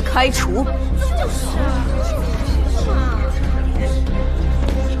直接开除！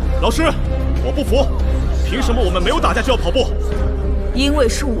老师，我不服！凭什么我们没有打架就要跑步？因为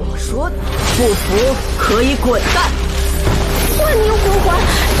是我说的，不服可以滚蛋！万年魂环，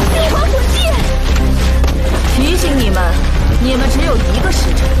灵魂魂技！提醒你们，你们只有1个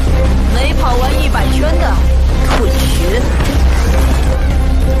时辰，没跑完100圈的，退学。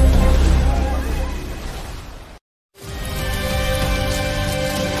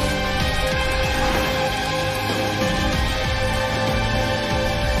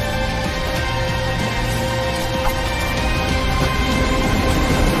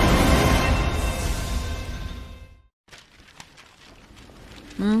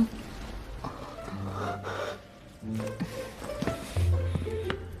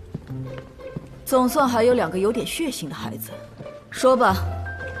总算还有2个有点血性的孩子。说吧，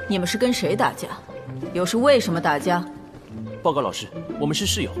你们是跟谁打架？又是为什么打架？报告老师，我们是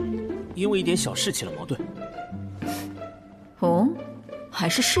室友，因为一点小事起了矛盾。哦，还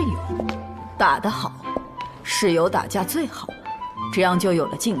是室友，打得好，室友打架最好了，这样就有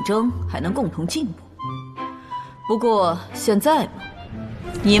了竞争，还能共同进步。不过现在嘛，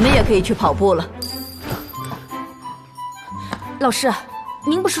你们也可以去跑步了。老师，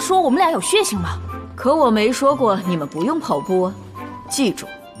您不是说我们俩有血性吗？可我没说过你们不用跑步啊！记住，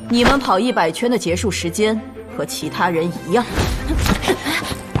你们跑100圈的结束时间和其他人一样。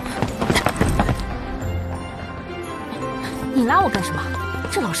你拉我干什么？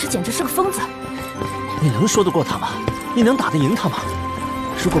这老师简直是个疯子！你能说得过他吗？你能打得赢他吗？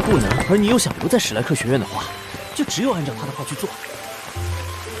如果不能，而你又想留在史莱克学院的话，就只有按照他的话去做。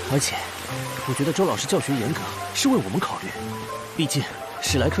而且，我觉得周老师教学严格是为我们考虑，毕竟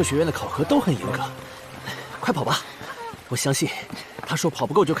史莱克学院的考核都很严格。快跑吧，我相信他说跑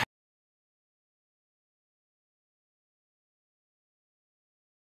不够就开。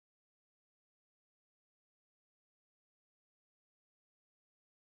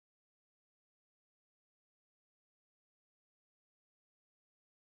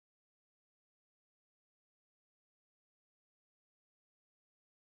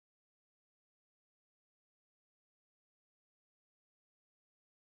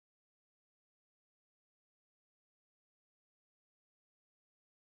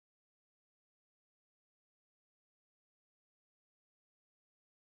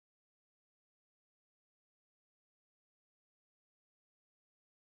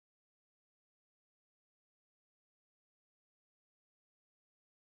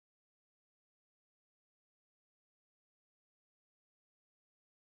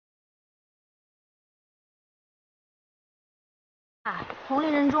同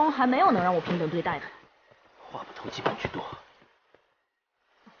龄人中还没有能让我平等对待的。话不投机半句多。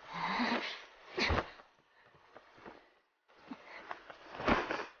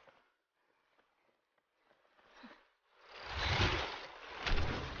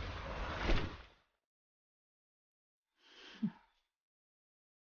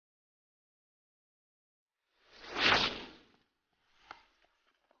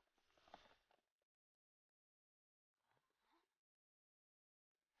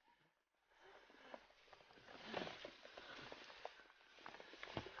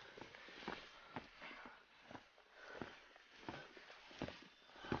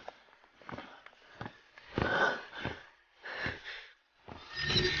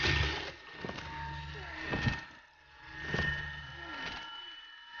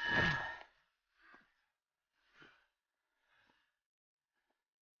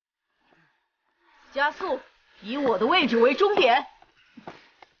加速，以我的位置为终点。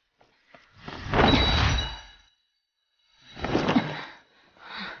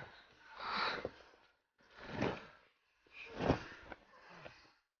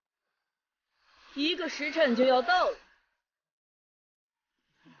1个时辰就要到了。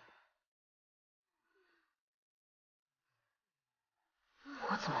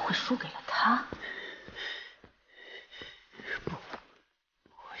我怎么会输给了他？不，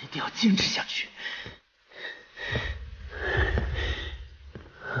我一定要坚持下去。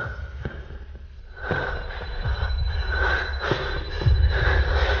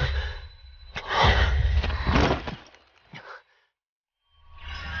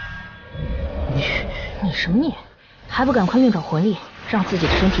你什么你？还不赶快运转魂力，让自己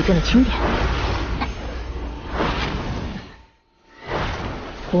的身体变得轻点。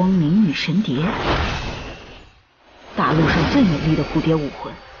光明女神蝶，大陆上最美丽的蝴蝶武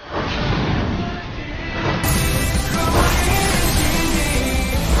魂。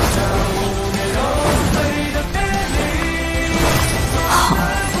好，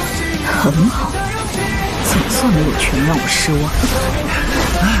很好，总算没有全让我失望。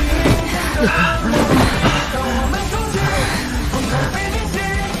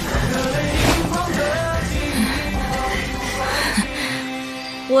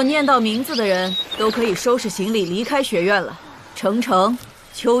我念到名字的人都可以收拾行李离开学院了。程程、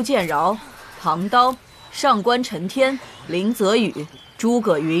邱建饶、唐刀、上官陈天、林泽宇、诸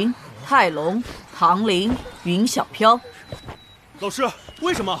葛云、泰隆、唐林、云小飘。老师，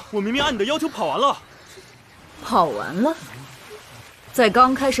为什么我明明按你的要求跑完了？跑完了？在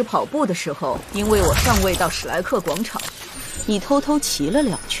刚开始跑步的时候，因为我尚未到史莱克广场，你偷偷骑了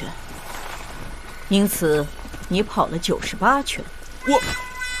2圈，因此你跑了98圈。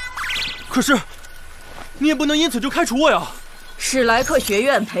可是，你也不能因此就开除我呀！史莱克学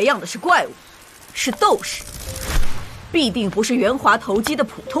院培养的是怪物，是斗士，必定不是圆滑投机的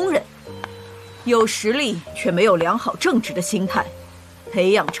普通人。有实力却没有良好正直的心态，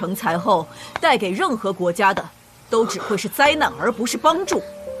培养成才后带给任何国家的，都只会是灾难而不是帮助。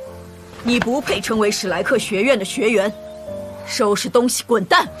你不配成为史莱克学院的学员，收拾东西滚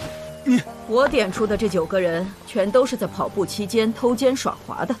蛋！我点出的这9个人，全都是在跑步期间偷奸耍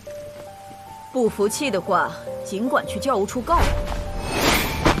滑的。不服气的话，尽管去教务处告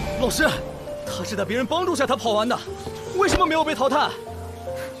我。老师，他是在别人帮助下才跑完的，为什么没有被淘汰？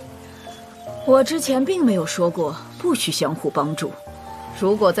我之前并没有说过不许相互帮助，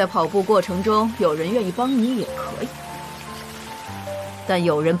如果在跑步过程中有人愿意帮你也可以，但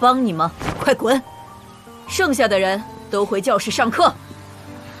有人帮你吗？快滚！剩下的人都回教室上课。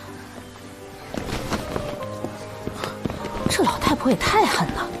这老太婆也太狠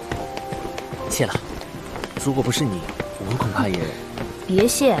了。谢了，如果不是你，我们恐怕也……别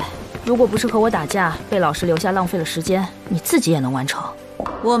谢，如果不是和我打架被老师留下浪费了时间，你自己也能完成。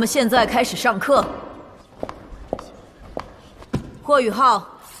我们现在开始上课。霍雨浩，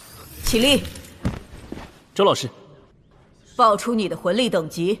起立。周老师，报出你的魂力等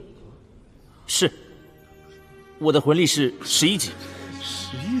级。是，我的魂力是11级。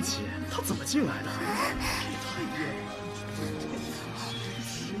11级？他怎么进来的？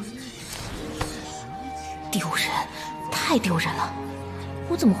丢人，太丢人了！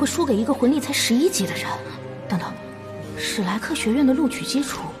我怎么会输给一个魂力才11级的人？等等，史莱克学院的录取基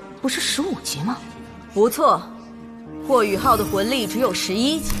础不是15级吗？不错，霍雨浩的魂力只有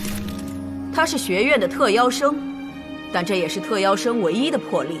11级，他是学院的特邀生，但这也是特邀生唯一的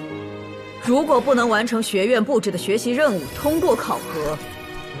魄力。如果不能完成学院布置的学习任务，通过考核，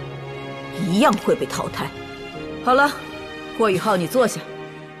一样会被淘汰。好了，霍雨浩，你坐下。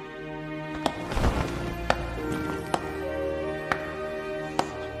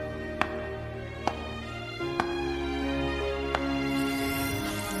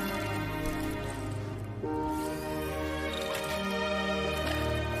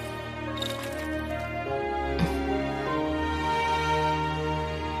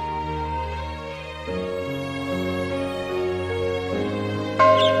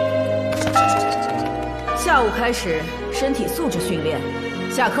下午开始身体素质训练，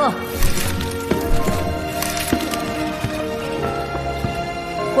下课。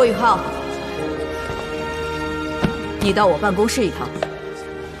霍雨浩，你到我办公室一趟。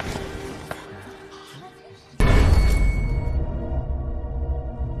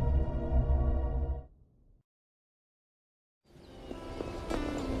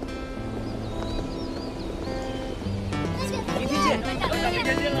明天见，明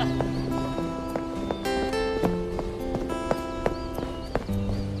天见了。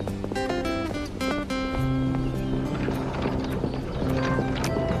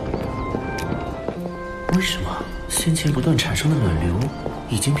为什么先前不断产生的暖流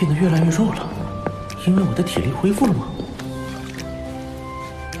已经变得越来越弱了？因为我的体力恢复了吗？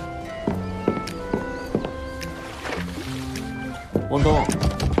王东，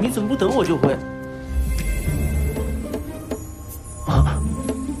你怎么不等我就回？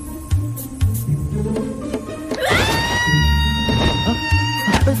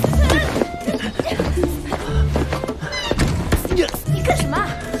你干什么？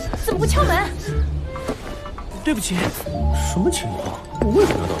怎么不敲门？对不起，什么情况？我为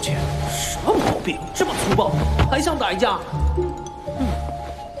什么要道歉？什么毛病？这么粗暴，还想打一架？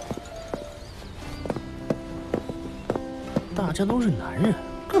大家都是男人，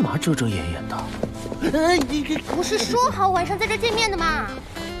干嘛遮遮掩掩的？不是说好晚上在这见面的吗？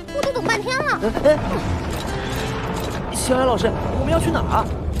我都等半天了。小艾老师，我们要去哪儿啊？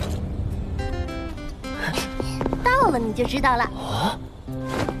到了你就知道了。啊！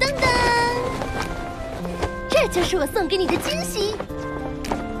噔噔，这就是我送给你的惊喜。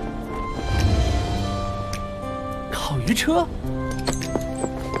烤鱼车？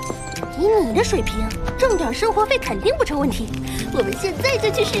以你的水平，挣点生活费肯定不成问题。我们现在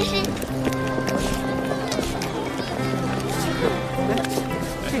就去试试。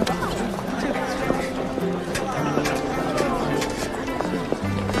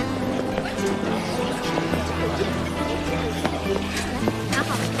拿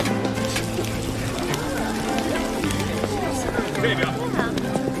好。这边。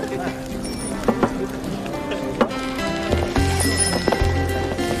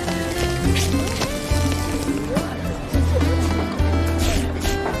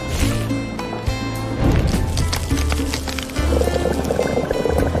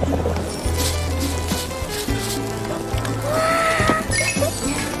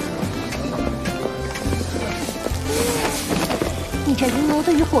你这阴谋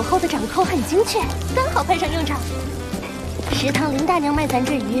对于火候的掌控很精确，刚好派上用场。食堂林大娘卖咱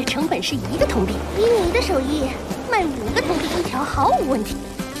这鱼成本是1个铜币，以你的手艺，卖5个铜币一条毫无问题。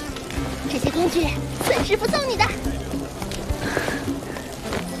这些工具，孙师傅送你的。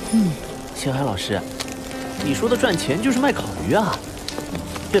星海老师，你说的赚钱就是卖烤鱼啊？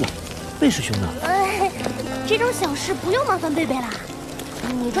对了，贝师兄呢？这种小事不用麻烦贝贝啦，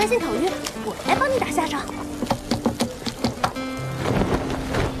你专心烤鱼，我来帮你打下手。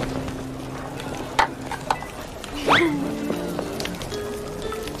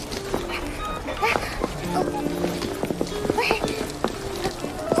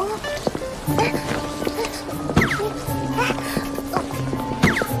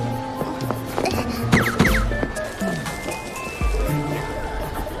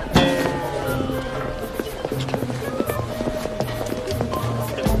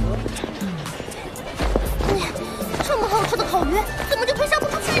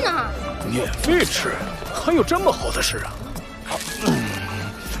免费吃，还有这么好的事啊！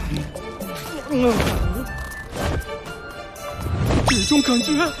这种感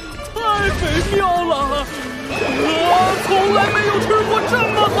觉太美妙了，我从来没有吃过这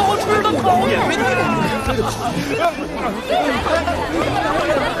么好吃的烤鱼。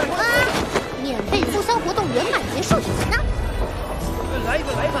免费促销活动圆满结束呢！来一个，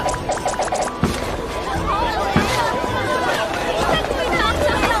来一个！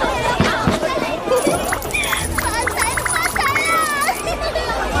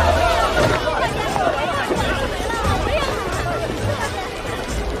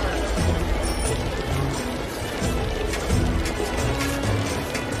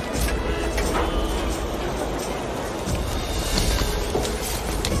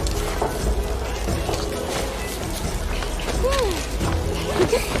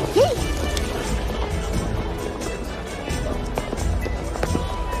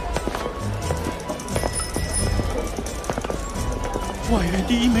外院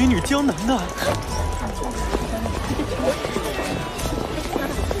第一美女江南呐！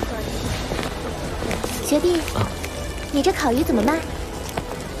学弟，你这烤鱼怎么卖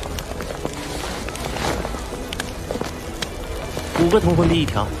？5个铜魂币一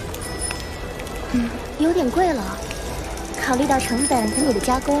条。有点贵了。考虑到成本和你的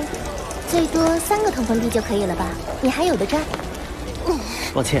加工，最多3个铜盆币就可以了吧？你还有的赚。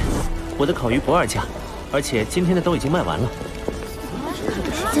抱歉，我的烤鱼不2价，而且今天的都已经卖完了。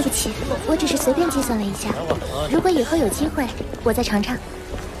对不起，我只是随便计算了一下。如果以后有机会，我再尝尝。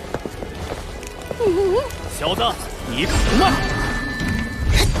小子，你可不慢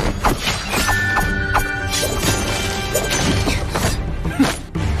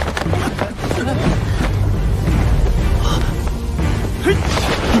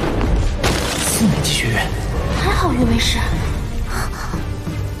！4年级学院，还好运没事。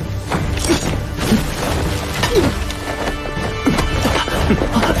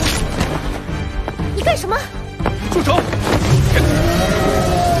你干什么？住手！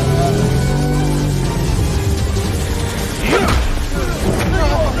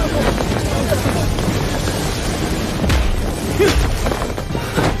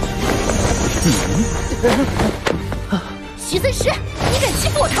徐森石，你敢欺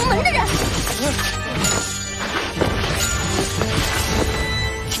负我唐门的人！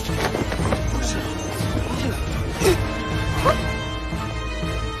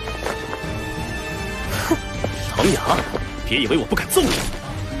唐雅，别以为我不敢揍你！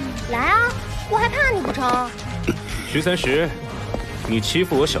来啊，我还怕你不成？徐三石，你欺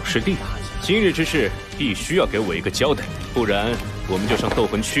负我小师弟，今日之事必须要给我一个交代，不然我们就上斗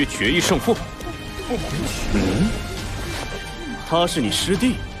魂区决一胜负。他是你师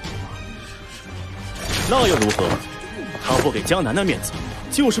弟，那又如何？他不给江南的面子，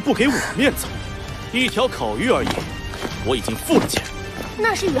就是不给我面子。一条烤鱼而已，我已经付了钱。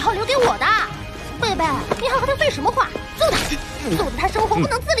那是宇浩留给我的。贝贝，你还和他废什么话？揍他！揍得他生活不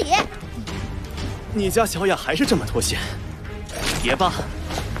能自理。你家小雅还是这么脱线，也罢，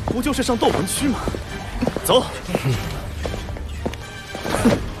不就是上斗魂区吗？走。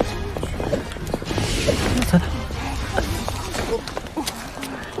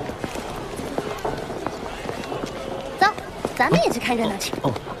走，咱们也去看热闹去。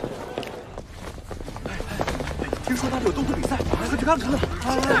哦。听说那里有斗魂比赛，快去看看！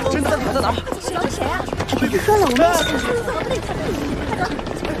真的？在哪儿？谁啊？别说了，我们一起看。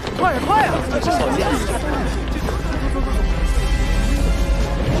快呀快呀！小心！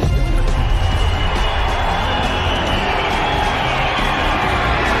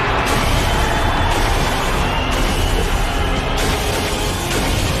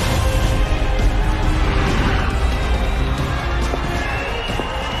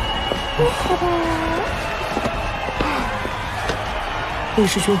魏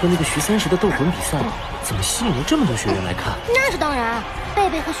师兄和那个徐三石的斗魂比赛，怎么吸引了这么多学员来看？那是当然，贝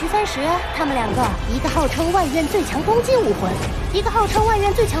贝和徐三石他们2个，一个号称外院最强攻击武魂，一个号称外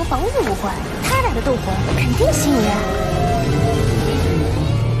院最强防御武魂，他俩的斗魂肯定吸引人。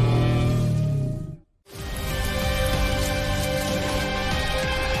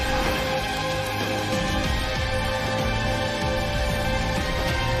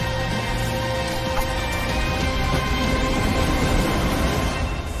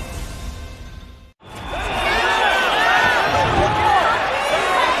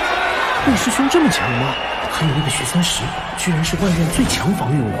魏师兄这么强吗？还有那个徐三石，居然是外院最强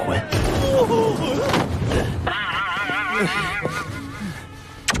防御武魂。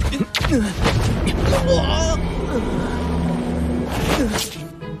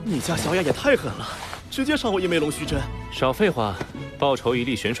你家小雅也太狠了，直接上我一枚龙须针。少废话，报仇一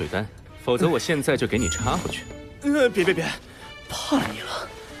粒玄水丹，否则我现在就给你插回去。别，怕你了。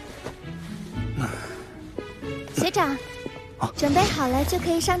学长，准备好了就可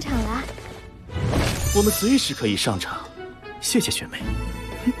以上场了。我们随时可以上场，谢谢学妹。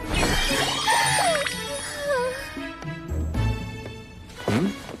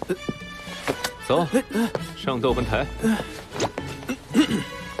走，上斗魂台。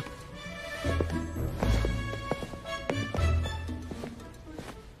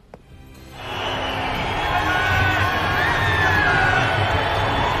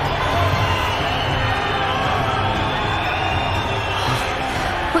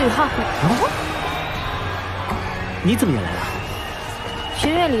霍雨浩，你怎么也来了？学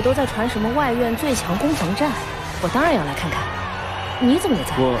院里都在传什么外院最强攻防战，我当然要来看看。你怎么也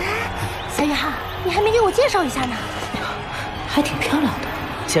在？小雨浩，你还没给我介绍一下呢。还挺漂亮的。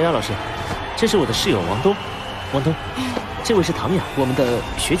小姚老师，这是我的室友王冬。王冬，这位是唐雅，我们的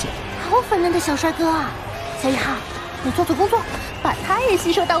学姐。好粉嫩的小帅哥啊！小雨浩，你做做工作，把他也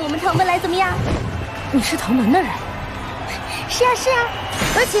吸收到我们唐门来，怎么样？你是唐门的人？是啊，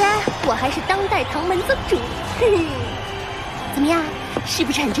而且我还是当代唐门宗主。怎么样，是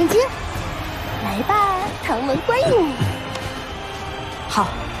不是很震惊？来吧，唐门欢迎你。好，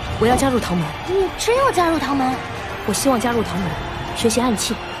我要加入唐门。你真要加入唐门？我希望加入唐门，学习暗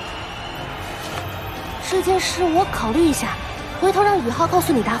器。这件事我考虑一下，回头让宇浩告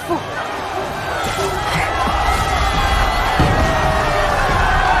诉你答复。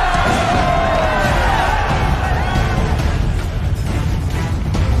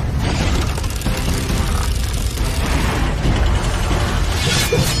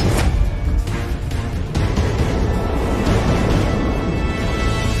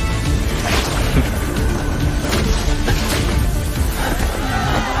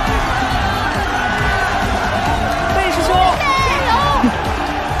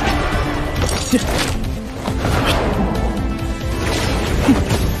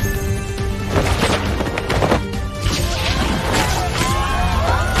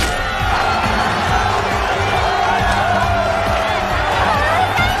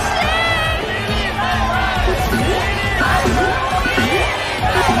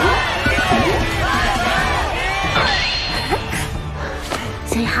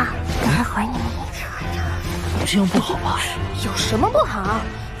这样不好吧？有什么不好？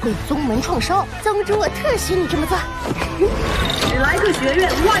会宗门创烧，宗主我特许你这么做。史莱克学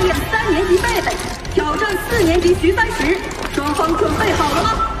院外院3年级贝贝挑战4年级徐三石，双方准备好了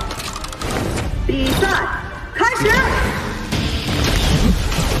吗？比赛开始。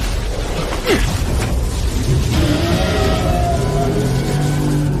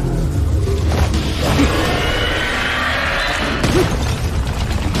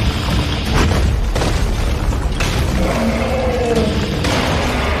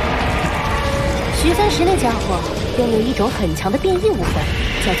徐三石那家伙拥有一种很强的变异武魂，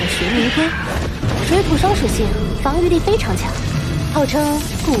叫做玄冥龟，水土双属性，防御力非常强，号称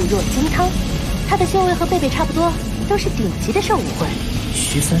固若金汤。他的修为和贝贝差不多，都是顶级的兽武魂。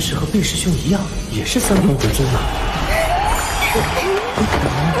徐三石和贝师兄一样，也是三魂魂宗啊。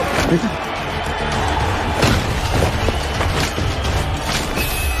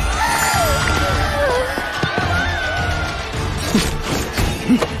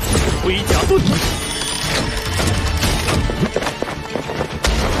龟甲盾。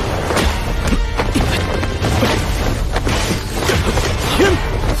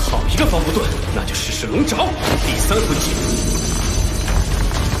好一个防不盾，那就试试龙爪。第3魂技，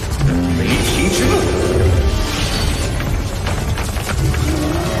雷霆之怒。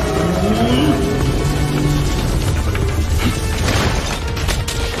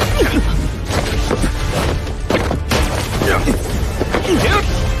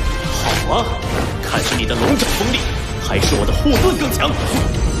好啊，看是你的龙爪锋利，还是我的护盾更强？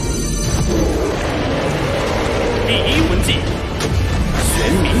第1魂技，玄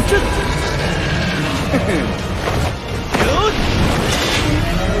冥阵。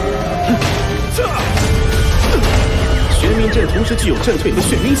玄冥阵同时具有震退和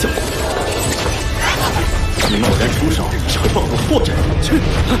眩晕效果，你贸然出手只会暴露破绽。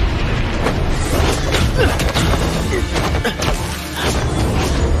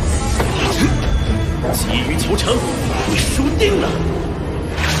急于求成，你输定了。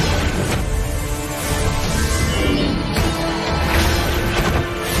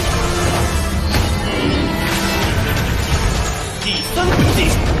第3魂技，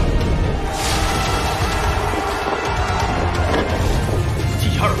第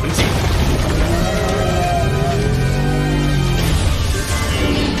2魂技，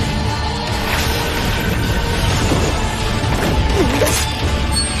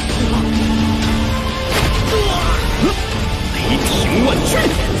雷霆万钧。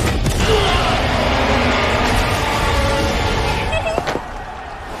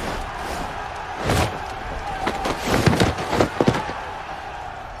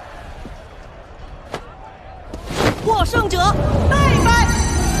获胜者贝贝。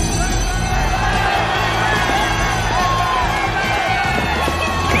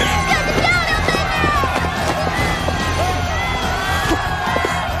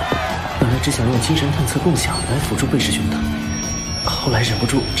本来只想用精神探测共享来辅助贝师兄的，后来忍不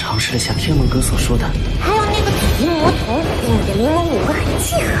住尝试了下天文哥所说的。还有那个体灵魔童，跟你的灵魔武魂很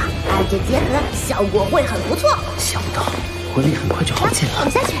契合，二者结合效果会很不错。想不到魂力很快就耗尽了。我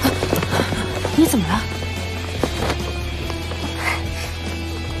们下去。你怎么了？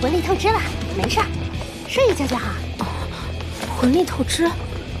魂力透支了，没事儿，睡一觉就好。魂力透支？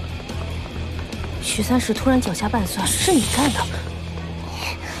许三石突然脚下拌蒜，是你干的？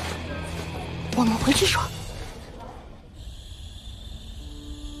我们回去说。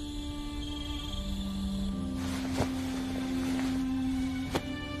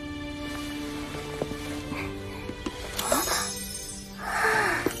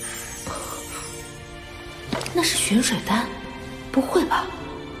那是玄水丹，不会吧？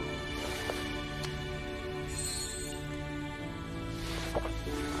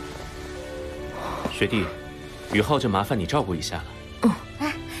学弟，宇浩就麻烦你照顾一下了。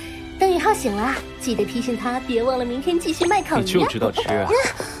哎，等宇浩醒了，记得提醒他别忘了明天继续卖烤鱼。你就知道吃啊！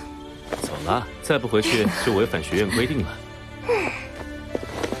走了，再不回去就违反学院规定了。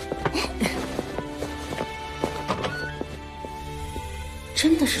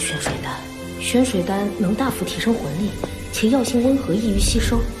真的是玄水丹，玄水丹能大幅提升魂力，且药性温和，易于吸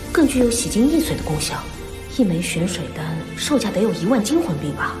收，更具有洗精益髓的功效。一枚玄水丹售价得有1万金魂币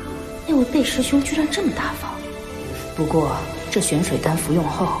吧？那位贝师兄居然这么大方。不过这玄水丹服用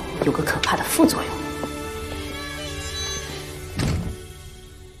后有个可怕的副作用。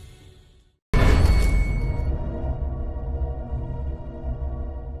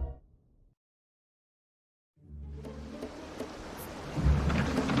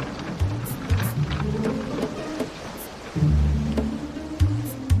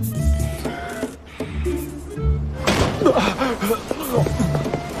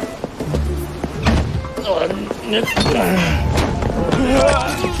眼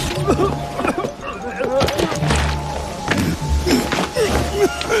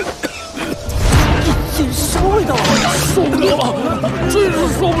啥味道？受不了了，真是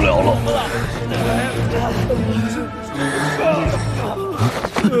受不了了！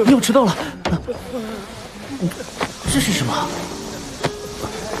你又迟到了，这是什么？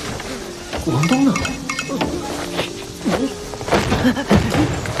王东呢？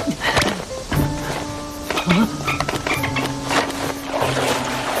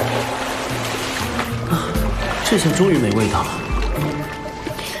这下终于没味道了。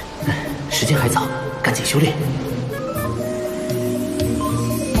时间还早，赶紧修炼。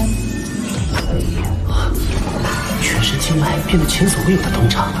全身经脉变得前所未有的通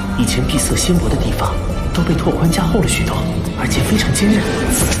畅，以前闭塞纤薄的地方都被拓宽加厚了许多，而且非常坚韧。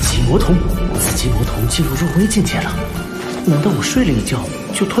紫极魔瞳，紫极魔瞳进入若微境界了。难道我睡了一觉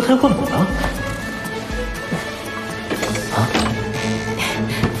就脱胎换骨了？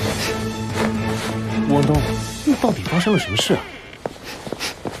王东，到底发生了什么事啊？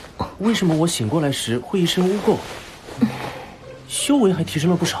为什么我醒过来时会一身污垢，修为还提升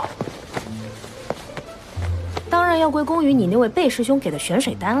了不少？当然要归功于你那位贝师兄给的玄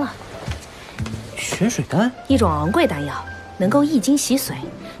水丹了。玄水丹，一种昂贵丹药，能够益精洗髓，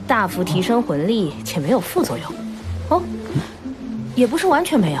大幅提升魂力，且没有副作用。哦，也不是完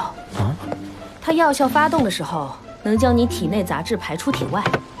全没有。啊，它药效发动的时候，能将你体内杂质排出体外。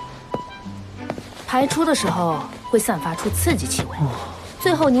排出的时候会散发出刺激气味，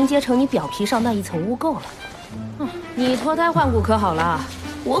最后凝结成你表皮上那一层污垢了。你脱胎换骨可好了，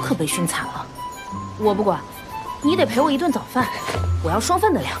我可被熏惨了。我不管，你得陪我一顿早饭，我要双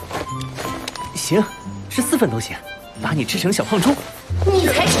份的量。行，是4份都行，把你吃成小胖猪。你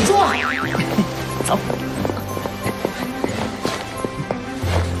才是猪！走。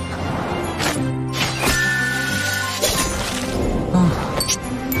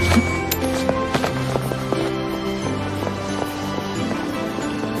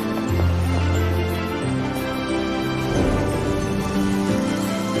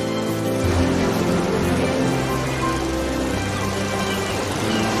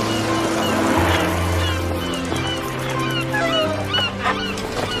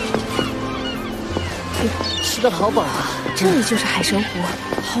吃得好饱啊！这里就是海神湖，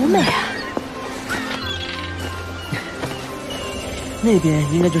好美啊！那边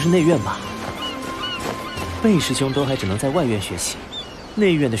应该就是内院吧？贝师兄都还只能在外院学习，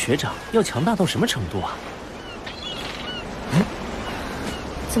内院的学长要强大到什么程度啊？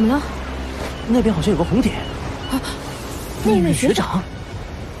怎么了？那边好像有个红点。啊！内院学长。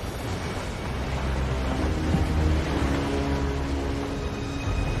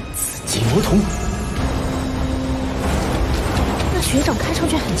紫极魔瞳。学长看上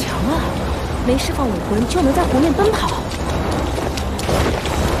去很强啊，没释放武魂就能在湖面奔跑。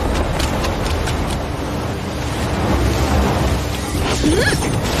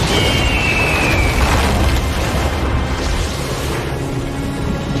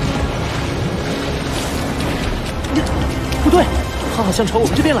不对，他好像朝我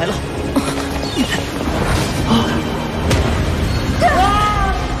们这边来了。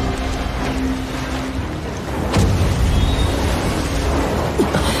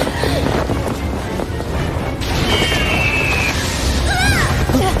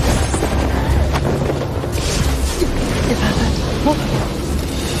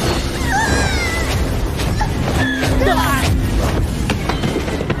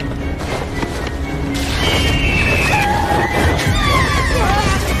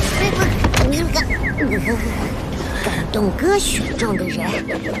敢动哥血重的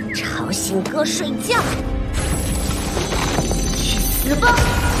人，吵醒哥睡觉，去死吧！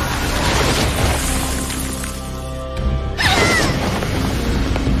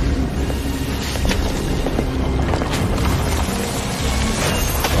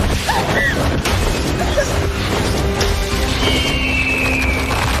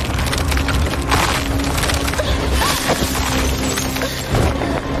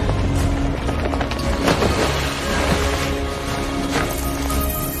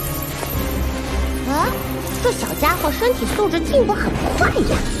素质进步很快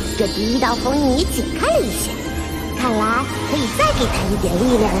呀。这第一道封印也解开了一些，看来可以再给他一点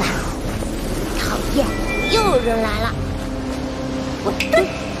力量了。讨厌，又有人来了！我蹲。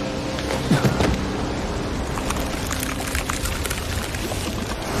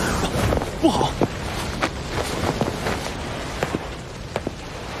不好！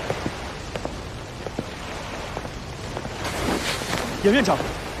严院长，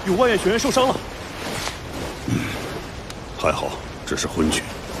有外院学员受伤了。还好，只是昏厥，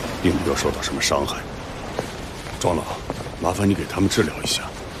并没有受到什么伤害。庄老，麻烦你给他们治疗一下。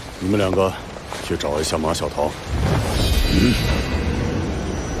你们两个去找一下马小桃。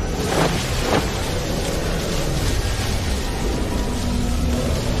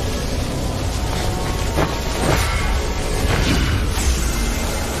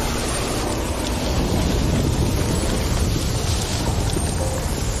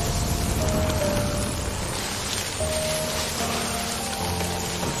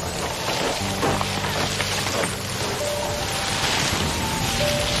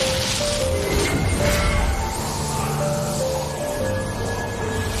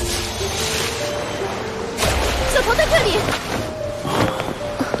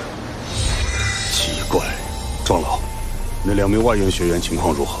那2名外院学员情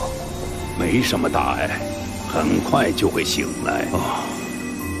况如何？没什么大碍，很快就会醒来。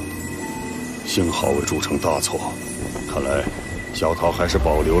幸好未铸成大错，看来小桃还是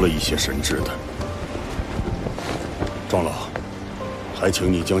保留了一些神智的。庄老，还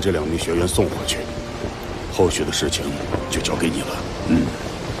请你将这2名学员送回去，后续的事情就交给你了。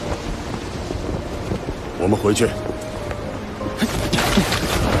我们回去。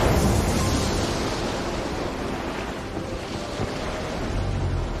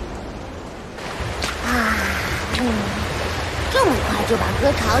就把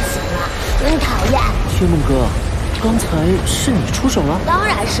哥吵醒了，真讨厌！天梦哥，刚才是你出手了？当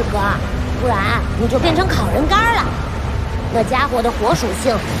然是哥，不然你就变成烤人干了。那家伙的火属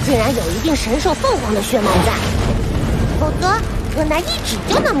性竟然有一定神兽凤凰的血脉在，否则哥拿一指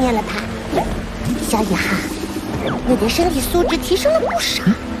就能灭了他。小野汉，你的身体素质提升了不少。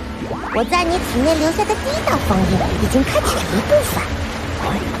我在你体内留下的第一道封印已经开启了一部分。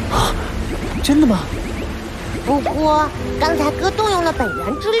真的吗？不过，刚才哥动用了本源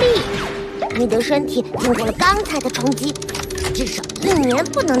之力，你的身体经过了刚才的冲击，至少1年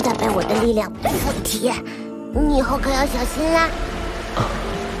不能再被我的力量附体。你以后可要小心啦。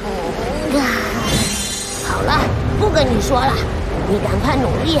好了，不跟你说了，你赶快努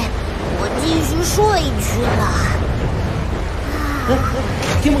力，我继续睡去了。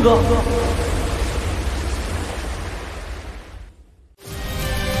天梦哥。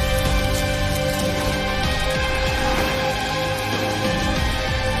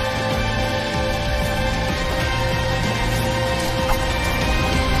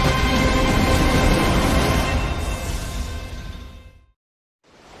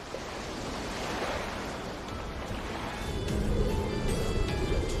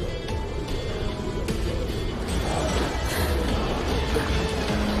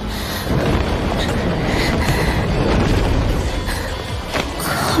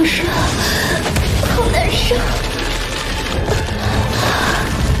好热，好难受。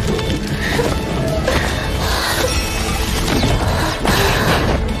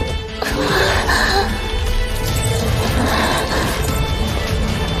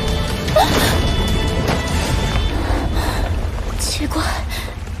奇怪，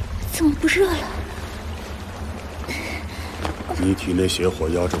怎么不热了？你体内邪火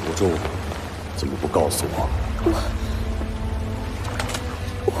压制不住，怎么不告诉我？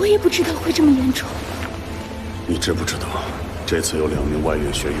我也不知道会这么严重。你知不知道，这次有2名外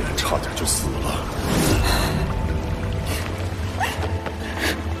院学员差点就死了。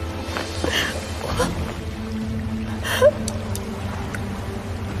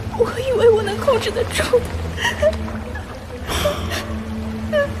我以为我能控制得住的。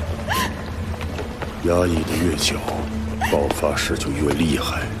压抑的越久，爆发时就越厉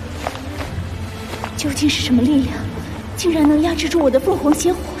害。究竟是什么力量，竟然能压制住我的凤凰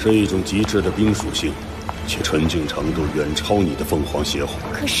邪火？是一种极致的冰属性，且纯净程度远超你的凤凰邪火。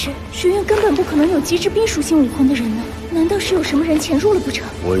可是学院根本不可能有极致冰属性武魂的人呢，难道是有什么人潜入了不成？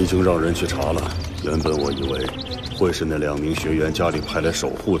我已经让人去查了，原本我以为会是那2名学员家里派来守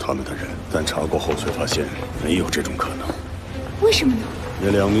护他们的人，但查过后却发现没有这种可能。为什么呢？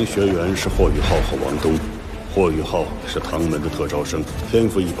那2名学员是霍雨浩和王东。霍雨浩是唐门的特招生，天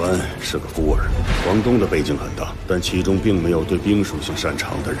赋一般，是个孤儿。王东的背景很大，但其中并没有对冰属性擅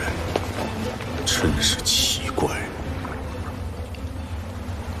长的人，真是奇怪。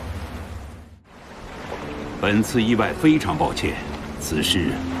本次意外非常抱歉，此事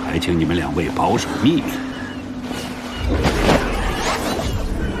还请你们2位保守秘密。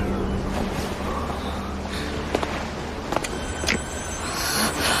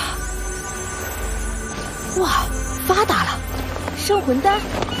哇，发达了！生魂丹，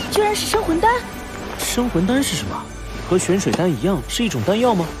居然是生魂丹！生魂丹是什么？和玄水丹一样，是一种丹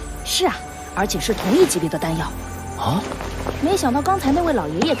药吗？是啊，而且是同一级别的丹药。啊！没想到刚才那位老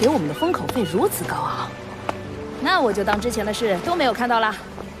爷爷给我们的封口费如此高昂，那我就当之前的事都没有看到啦。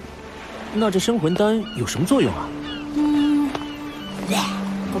那这生魂丹有什么作用啊？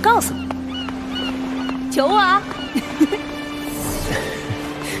我告诉你，求我啊！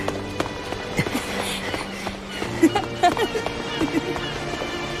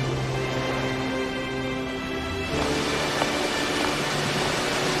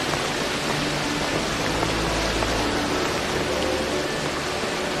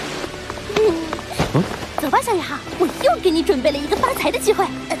走吧，小雅，我又给你准备了一个发财的机会。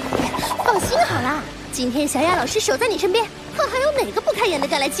放心好了，今天小雅老师守在你身边，看还有哪个不开眼的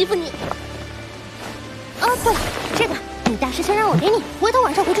敢来欺负你。哦，对了，这个你大师兄让我给你，回头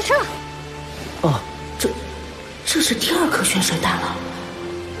晚上回去吃了。哦，这是第2颗玄水丹了。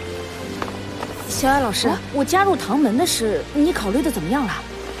小雅老师，我加入唐门的事，你考虑的怎么样了？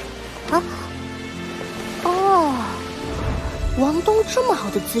啊？哦，王东这么好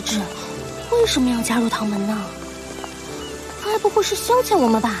的资质，为什么要加入唐门呢？该不会是消遣我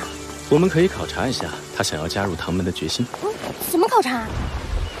们吧？我们可以考察一下他想要加入唐门的决心。怎么考察？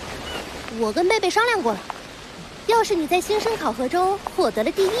我跟贝贝商量过了，要是你在新生考核中获得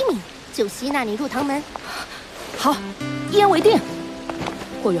了第1名，就吸纳你入唐门。好，一言为定。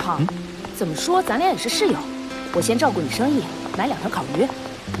霍雨浩，怎么说咱俩也是室友，我先照顾你生意，买2条烤鱼。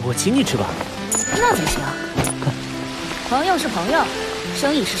我请你吃吧。那怎么行？朋友是朋友，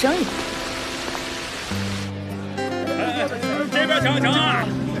生意是生意。这边瞧瞧啊！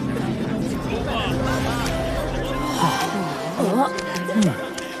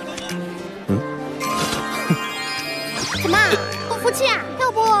怎么不服气啊？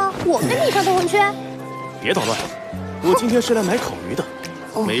要不我跟你上同魂圈？别捣乱！我今天是来买烤鱼的，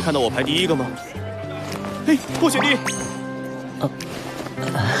没看到我排第1个吗？嘿，霍学弟。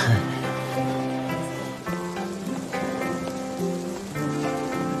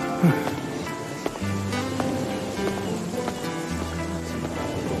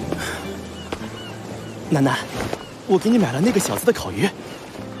楠楠，我给你买了那个小子的烤鱼。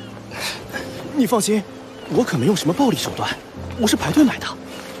你放心，我可没用什么暴力手段，我是排队买的。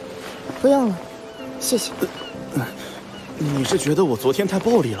不用了，谢谢。你是觉得我昨天太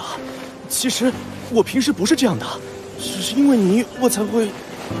暴力了？其实我平时不是这样的，只是因为你，我才会。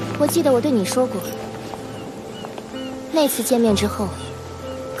我记得我对你说过，那次见面之后，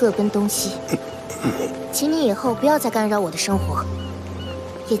各奔东西。请你以后不要再干扰我的生活，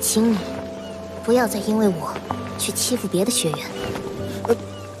也请你不要再因为我去欺负别的学员。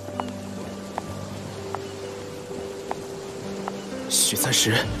许三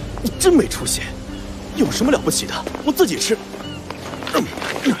石，你真没出息！有什么了不起的？我自己吃。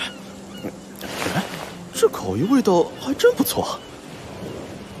这烤鱼味道还真不错。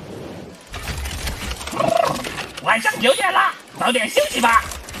晚上9点了，早点休息吧。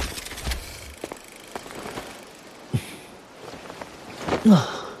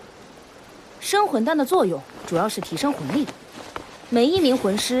生魂丹的作用主要是提升魂力，每1名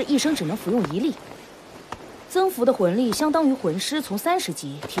魂师一生只能服用1粒。增幅的魂力相当于魂师从30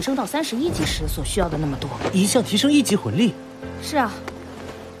级提升到31级时所需要的那么多。一项提升1级魂力？是啊，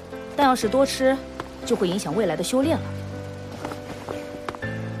但要是多吃，就会影响未来的修炼了。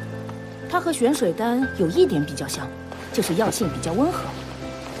它和玄水丹有一点比较像，就是药性比较温和。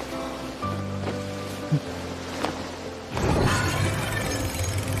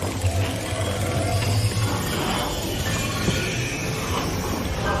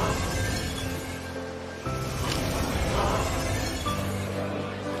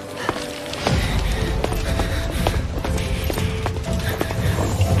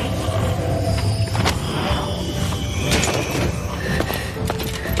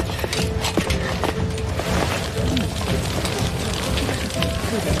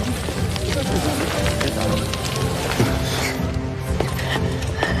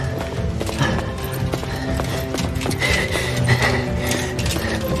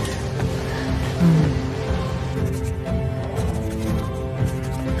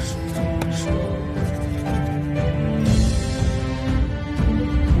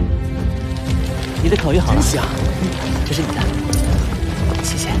你的烤鱼好了，真香！这是你的，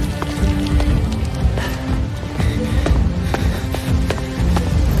谢谢。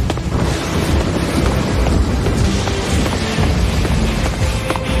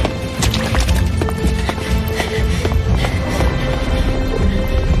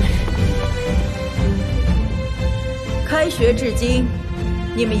开学至今，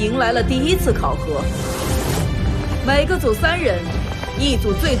你们迎来了第1次考核。每个组3人，一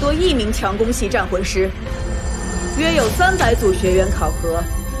组最多1名强攻系战魂师，约有300组学员考核，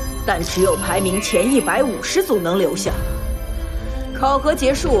但只有排名前150组能留下。考核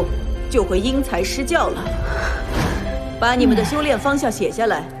结束就会因材施教了。把你们的修炼方向写下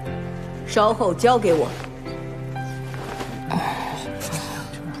来，稍后交给我。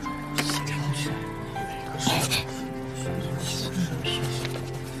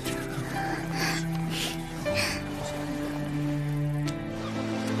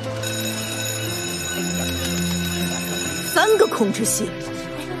3个控制系，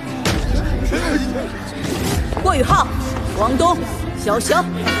霍雨浩、王东、潇潇。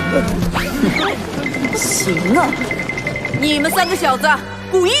行啊，你们3个小子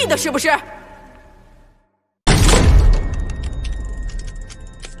故意的是不是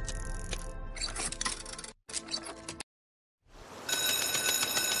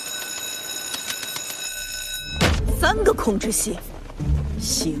？3个控制系，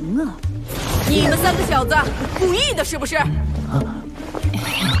行啊，你们3个小子故意的是不是？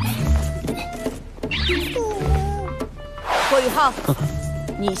霍雨浩，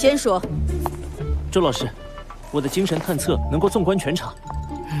你先说。周老师，我的精神探测能够纵观全场，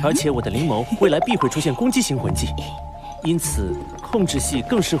而且我的灵眸未来必会出现攻击型魂技，因此控制系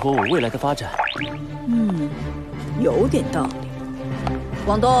更适合我未来的发展。有点道理。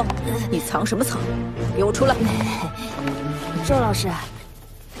王东，你藏什么藏？给我出来！周老师，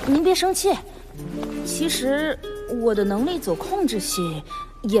您别生气。其实我的能力走控制系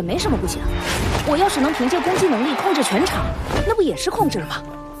也没什么不行。我要是能凭借攻击能力控制全场，那不也是控制了吗？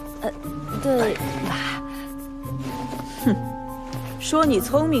对吧？哼，说你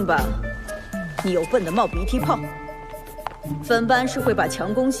聪明吧，你又笨得冒鼻涕泡。本班是会把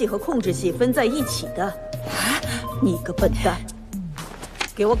强攻系和控制系分在一起的。你个笨蛋，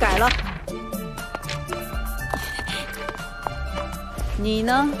给我改了。你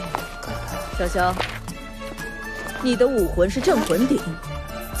呢，潇潇？你的武魂是镇魂鼎，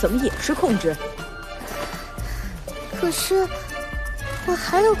怎么也是控制？可是我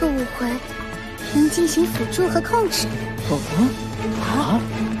还有个武魂，能进行辅助和控制。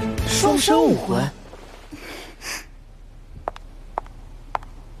双生武魂。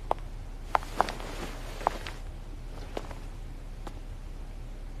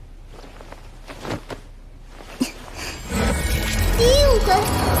第一武魂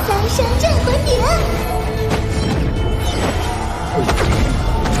三生镇魂鼎。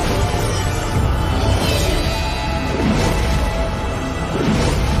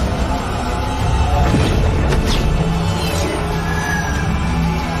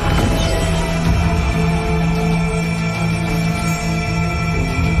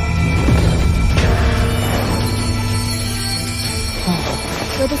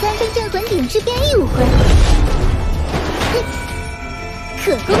我的三分镇魂鼎之变异武魂，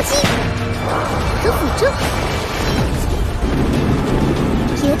可攻击，可辅助，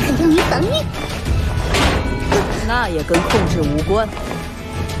也可用于防御。那也跟控制无关。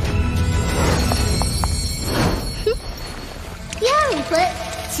第二武魂，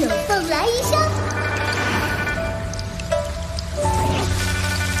九凤来一香。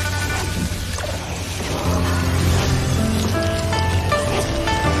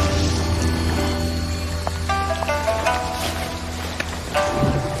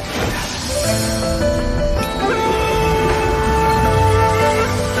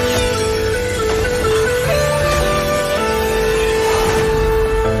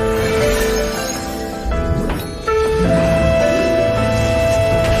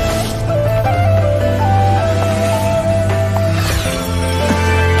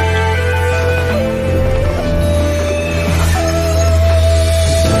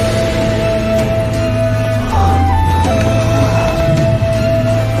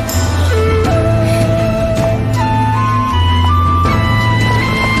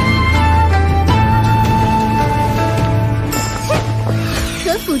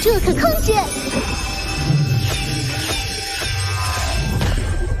可控制。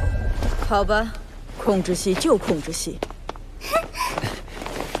好吧，控制系就控制系。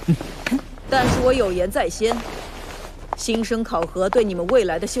但是我有言在先，新生考核对你们未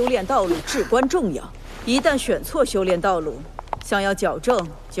来的修炼道路至关重要。一旦选错修炼道路，想要矫正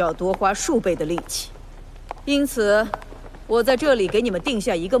就要多花数倍的力气。因此，我在这里给你们定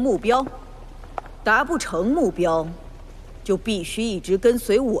下一个目标，达不成目标，就必须一直跟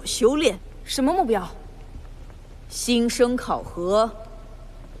随我修炼。什么目标？新生考核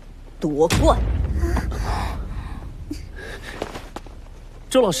夺冠。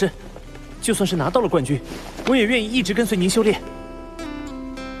周老师，就算是拿到了冠军，我也愿意一直跟随您修炼。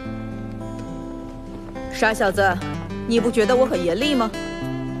傻小子，你不觉得我很严厉吗？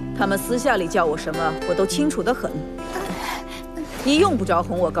他们私下里叫我什么，我都清楚得很。你用不着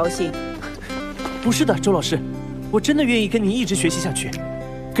哄我高兴。不是的，周老师，我真的愿意跟您一直学习下去，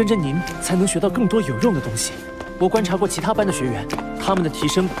跟着您才能学到更多有用的东西。我观察过其他班的学员，他们的提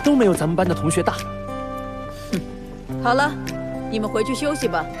升都没有咱们班的同学大。好了，你们回去休息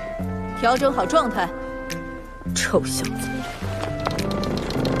吧，调整好状态。臭小子，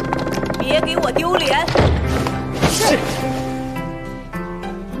别给我丢脸！是。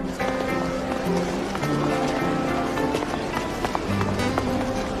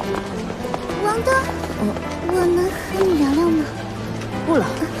王东，我能和你聊聊吗？不了，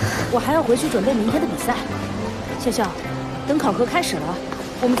我还要回去准备明天的比赛。笑笑，等考核开始了，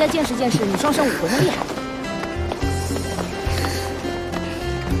我们再见识见识你双生武魂的厉害。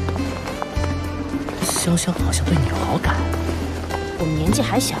潇潇好像对你有好感。我们年纪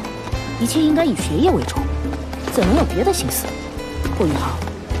还小，一切应该以学业为重，怎能有别的心思？霍雨浩，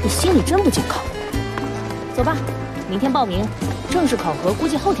你心里真不健康。走吧，明天报名，正式考核估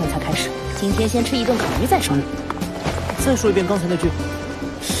计后天才开始。今天先吃一顿烤鱼再说。再说一遍刚才那句。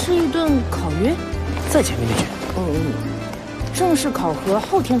吃一顿烤鱼？再前面那句。正式考核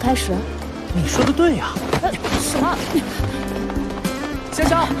后天开始。你说的对呀。什么？潇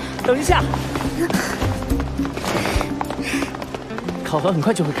潇，等一下。考核很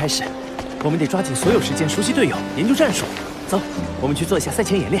快就会开始，我们得抓紧所有时间熟悉队友，研究战术。走，我们去做一下赛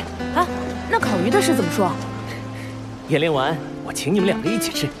前演练。啊，那烤鱼的事怎么说？演练完，我请你们两个一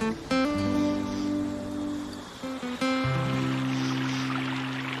起吃。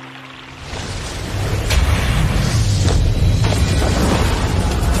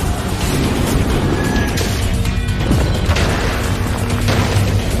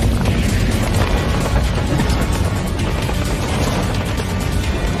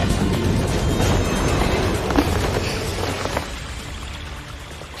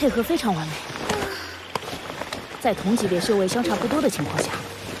配合非常完美，在同级别修为相差不多的情况下，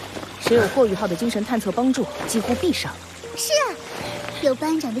谁有霍雨浩的精神探测帮助，几乎必胜。是啊，有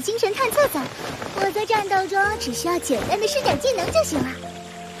班长的精神探测在，我在战斗中只需要简单的施展技能就行了。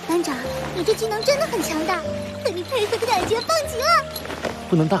班长，你这技能真的很强大，和你配合的感觉棒极了。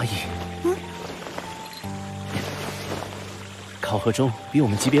不能大意。考核中比我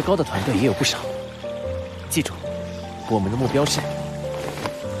们级别高的团队也有不少，记住，我们的目标是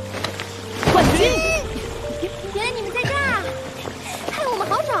冠军！原来你们在这儿啊，害我们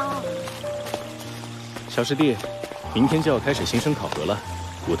好找。小师弟，明天就要开始新生考核了。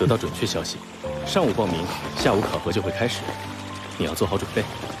我得到准确消息，上午报名，下午考核就会开始，你要做好准备。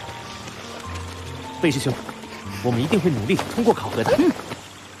贝师兄，我们一定会努力通过考核的。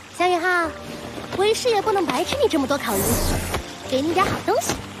小雨浩，为师也不能白吃你这么多烤鱼，给你点好东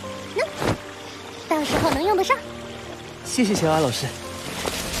西，到时候能用得上。谢谢小雅老师。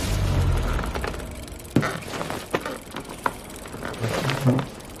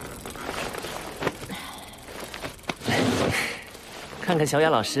看看小雅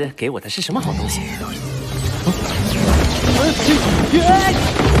老师给我的是什么好东西。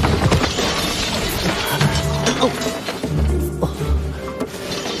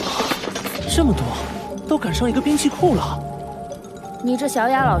这么多，都赶上一个兵器库了。你这小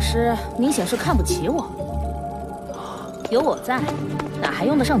雅老师明显是看不起我。有我在，哪还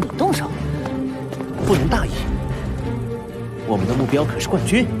用得上你动手？不能大意，我们的目标可是冠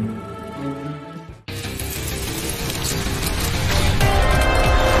军。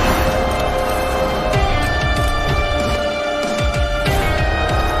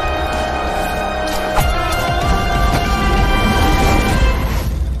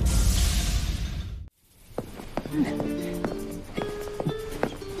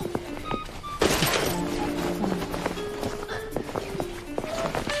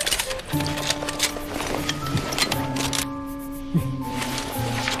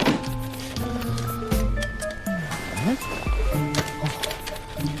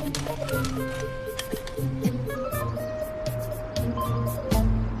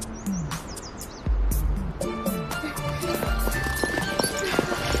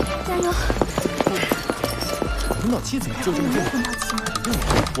加油！领导妻子就这么重，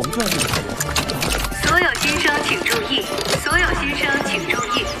我们就要这个考核。所有新生请注意，所有新生请注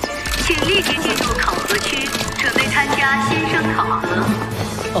意，请立即进入考核区，准备参加新生考核。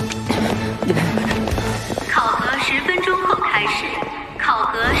考核10分钟后开始，考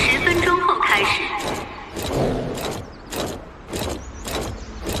核10分钟后开始。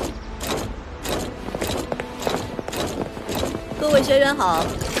各位学员好，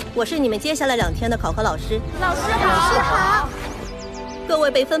我是你们接下来2天的考核老师。老师好。老师好。各位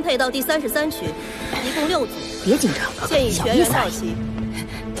被分配到第33区，一共6组。别紧张，现已全员到齐。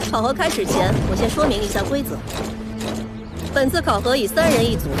考核开始前，我先说明一下规则。本次考核以3人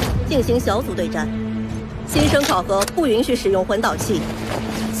1组进行小组对战，新生考核不允许使用魂导器，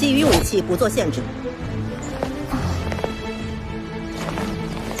其余武器不做限制。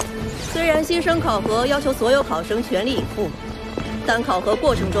虽然新生考核要求所有考生全力以赴，但考核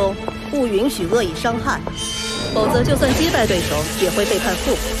过程中不允许恶意伤害，否则就算击败对手也会被判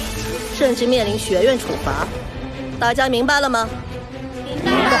负，甚至面临学院处罚。大家明白了吗？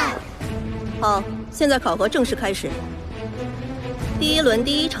明白。好，现在考核正式开始。第1轮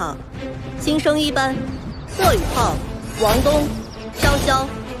第1场，新生1班，霍雨浩、王冬、潇潇；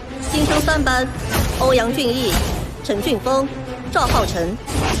新生3班，欧阳俊逸、陈俊峰、赵浩辰。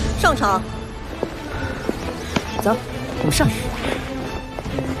上场。走，我们上。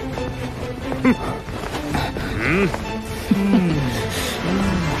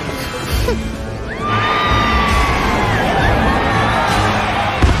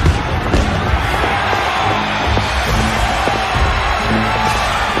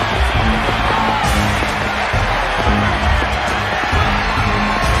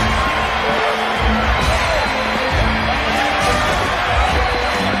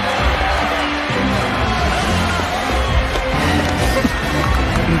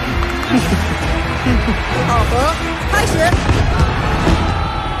考核开始。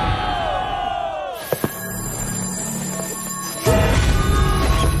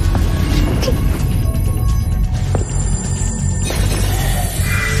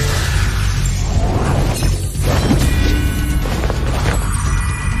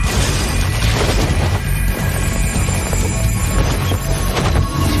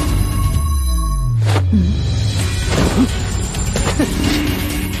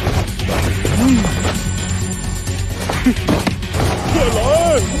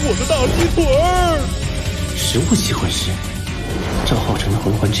实物系魂师，赵浩辰的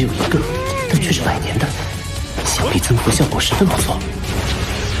魂环只有1个，但却是100年的，想必增幅效果十分不错。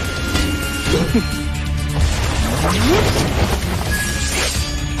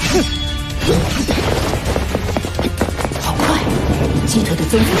好快，鸡腿的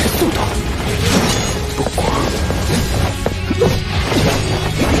增幅是速度。不过，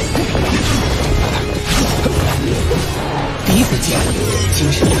第1回技，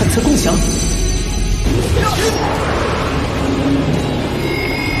精神探测共享。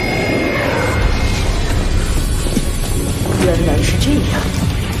原来是这样。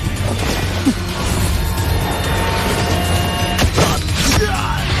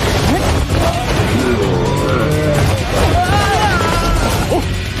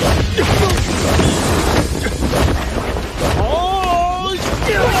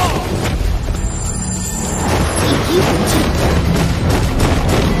第1魂技。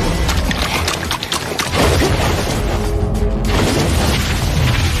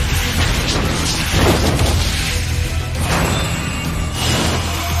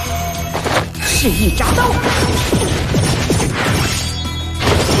示意铡刀，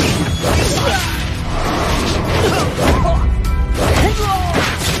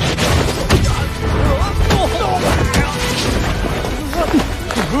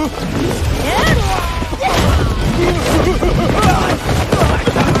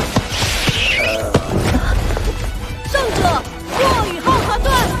胜者霍雨浩团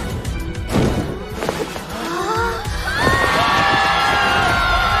队。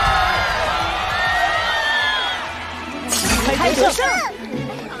开得胜！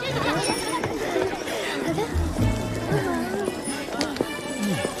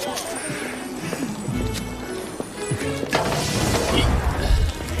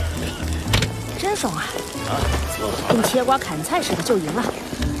真爽啊！跟切瓜砍菜似的就赢了。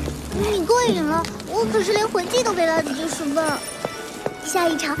你过瘾了，我可是连魂技都没来得及使笨。下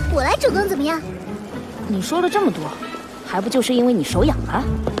一场我来主攻怎么样？你说了这么多，还不就是因为你手痒了？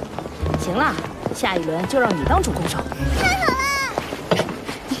行了，下一轮就让你当主攻手。太好了！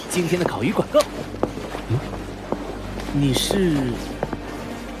今天的烤鱼管够。你是？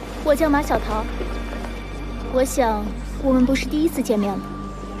我叫马小桃。我想，我们不是第1次见面了。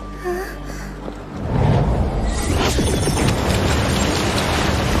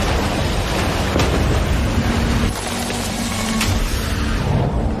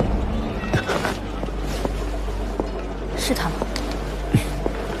是他吗？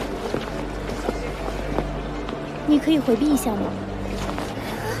你可以回避一下吗？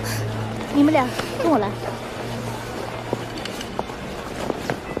你们俩跟我来。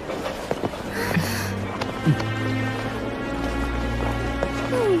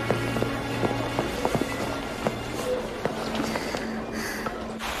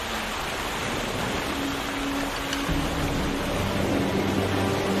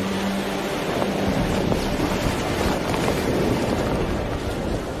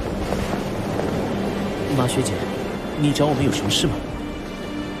吗，学姐？你找我们有什么事吗？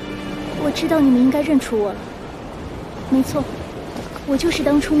我知道你们应该认出我了。没错，我就是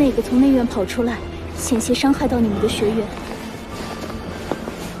当初那个从内院跑出来，险些伤害到你们的学员。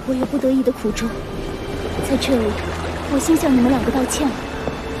我有不得已的苦衷，在这里，我先向你们两个道歉了。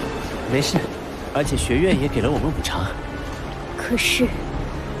没事，而且学院也给了我们补偿。可是，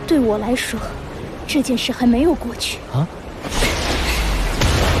对我来说，这件事还没有过去啊。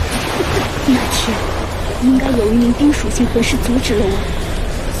那天，应该有一名冰属性魂师阻止了我，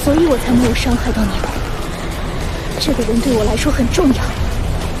所以我才没有伤害到你们。这个人对我来说很重要，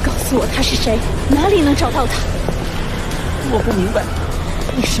告诉我他是谁，哪里能找到他？我不明白，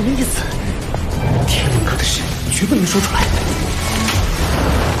你什么意思？天文科的事绝不能说出来。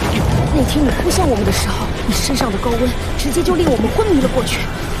那天你扑向我们的时候，你身上的高温直接就令我们昏迷了过去。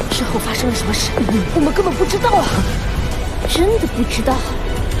之后发生了什么事，我们根本不知道啊！真的不知道，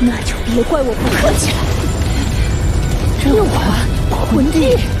那就别怪我不客气了。六环魂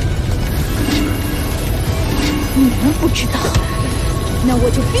帝，你们不知道，那我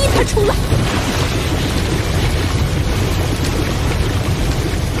就逼他出来。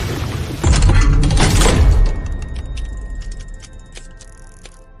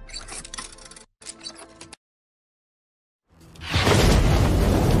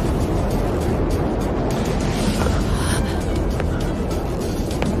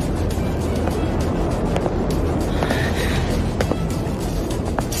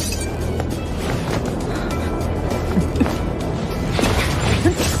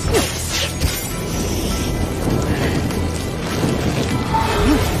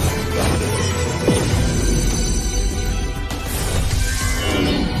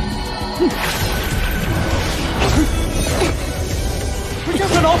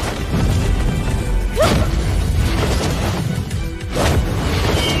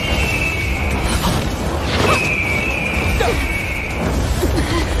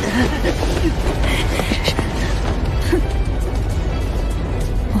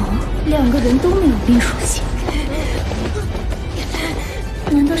两个人都没有冰属性，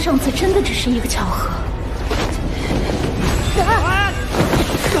难道上次真的只是一个巧合？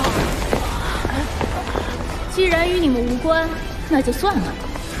既然与你们无关，那就算了。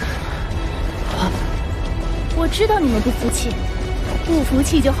我知道你们不服气，不服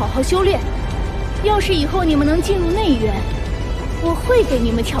气就好好修炼。要是以后你们能进入内院，我会给你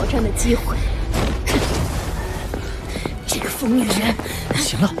们挑战的机会。这个疯女人！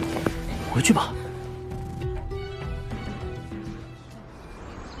行了，回去吧。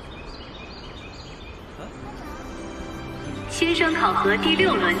新生考核第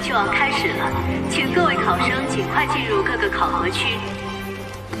6轮就要开始了，请各位考生尽快进入各个考核区。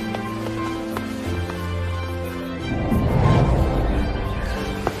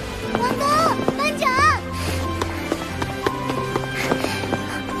王东，班长，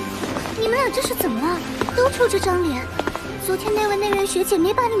你们俩这是怎么了？都臭这张脸。昨天那位内院学姐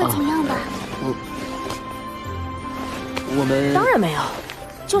没把你们怎么样吧？我们当然没有，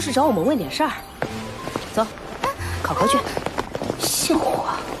就是找我们问点事儿。走，考核去。笑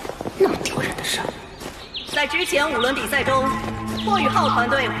话，那么丢人的事。在之前5轮比赛中，霍雨浩团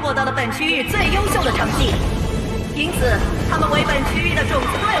队获得了本区域最优秀的成绩，因此他们为本区域的种子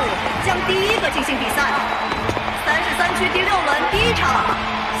队伍，将第一个进行比赛。33区第6轮第1场，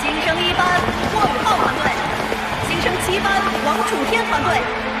新生1班霍雨浩团队，新生7班王楚天团队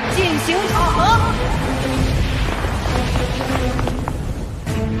进行考核。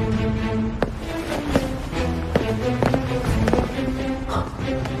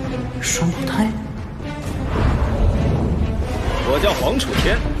双胞胎。我叫黄楚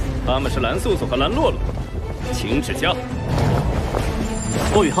天，他们是蓝素素和蓝洛洛，请指教。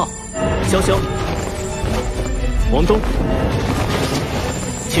霍雨浩、潇潇、王东，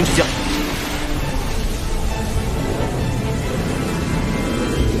请指教。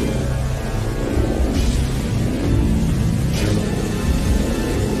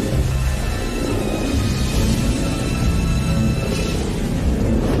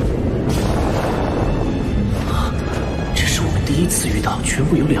第一次遇到全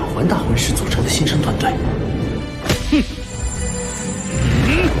部由2环大魂师组成的新生团队。哼！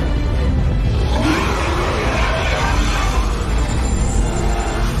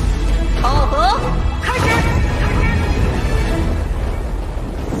考核开始。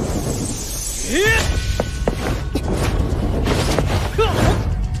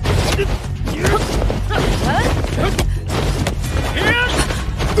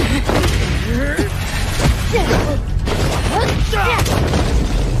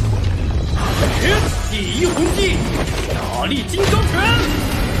第1魂技，大力金刚拳。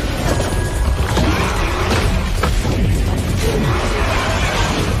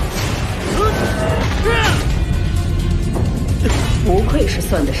不愧是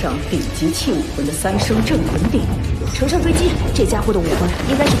算得上顶级器武魂的3生镇魂鼎。乘胜追击，这家伙的武魂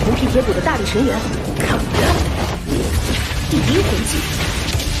应该是铜皮铁骨的大力神元。看我的第1魂技，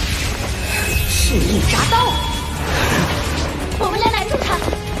势力铡刀。我们来拦住他。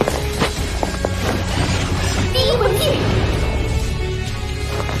第1魂技，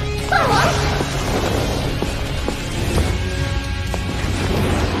霸王。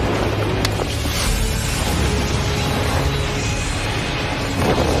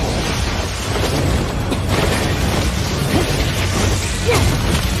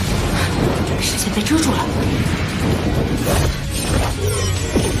视线被遮住了。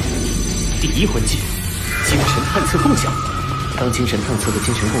第1魂技，精神探测共享。当精神探测和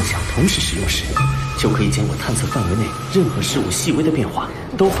精神共享同时使用时，就可以将我探测范围内任何事物细微的变化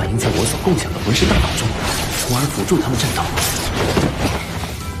都反映在我所共享的魂师大脑中，从而辅助他们战斗。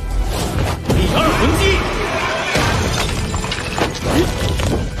第2魂技，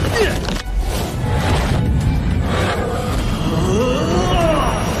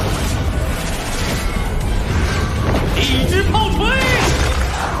一只炮锤。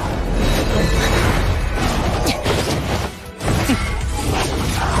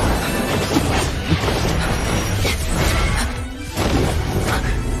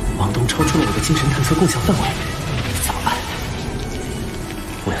超出了我的精神探测共享范围，怎么办？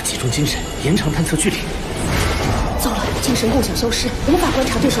我要集中精神，延长探测距离。糟了，精神共享消失，无法观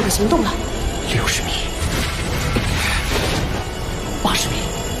察对手的行动了。60米，80米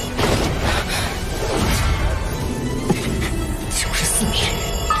，94米，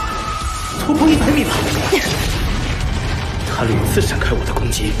突破100米了。他2次闪开我的攻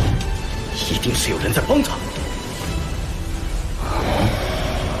击，一定是有人在帮他。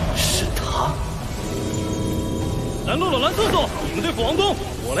拦路了蓝瑟瑟，你们对付王东，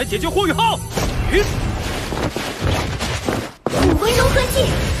我来解决霍雨浩。武魂融合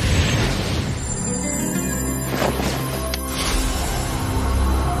技，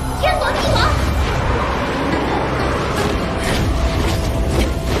天王地王。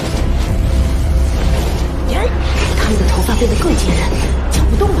他们的头发变得更惊人，搅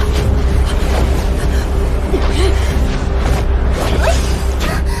不动了。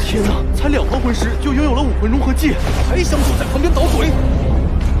天哪！才2号魂师就拥有了武魂融合技，还想躲在旁边捣鬼？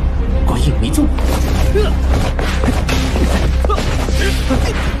观影迷踪。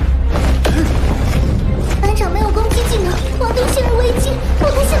班长没有攻击技能，王东陷入危机，我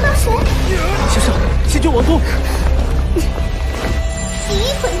该想到谁？先生，先救王东。第1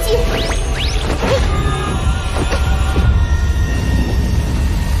魂技，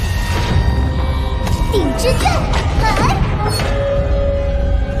顶之剑，来。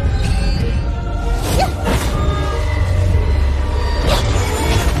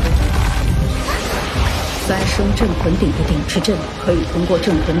3生镇魂鼎的顶之阵可以通过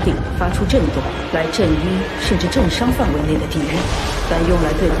镇魂鼎发出震动来震晕甚至震伤范围内的敌人，但用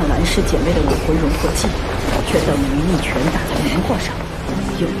来对抗蓝氏姐妹的武魂融合技，却等于一拳打在棉花上，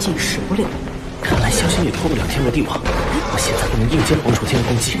有劲使不了。看来萧萧也脱不了天罗地网，我现在不能硬接黄楚天的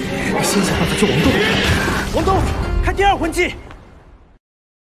攻击，得先想办法救王东。王东，开第2魂技。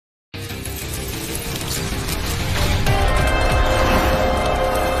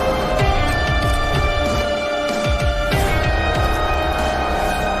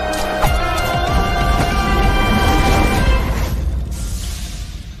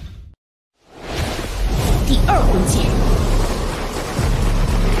第2魂技，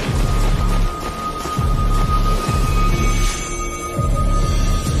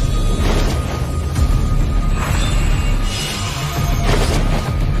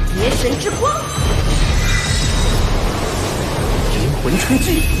劫神之光，灵魂冲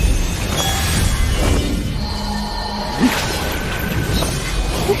击。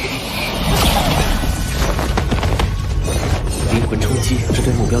灵魂冲击是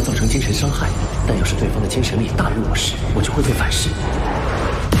对目标造成精神伤害，但要是对方的精神力大于我时，我就会被反噬。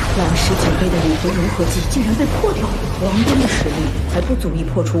蓝氏姐妹的武魂融合技竟然被破掉，王东的实力还不足以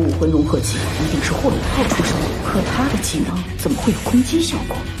破除武魂融合技，一定是霍雨浩出手。可他的技能怎么会有攻击效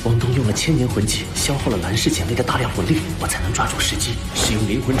果？王东用了千年魂技，消耗了蓝氏姐妹的大量魂力，我才能抓住时机，使用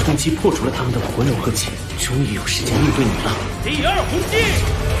灵魂冲击破除了他们的武魂融合技。终于有时间应对你了。第2魂技，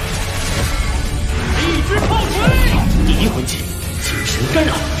一只炮锤。第1魂技，精神干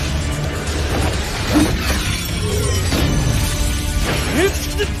扰。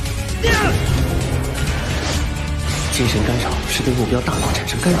精神干扰是对目标大脑产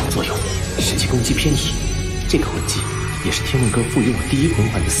生干扰作用，使其攻击偏移。这个魂技也是天问哥赋予我第1魂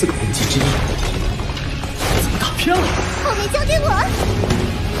环的4个魂技之一。怎么打偏了？后面交给我。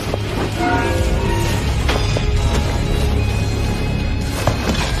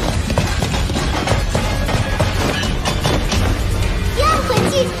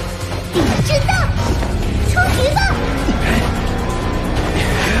地制造，出局吧！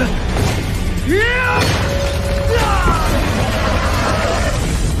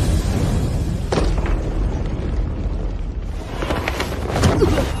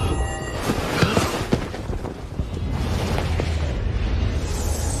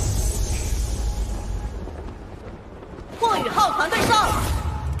霍雨浩团队上，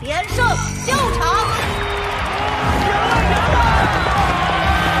连胜救场！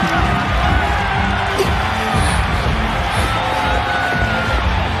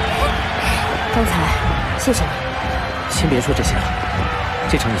刚才谢谢你。先别说这些了，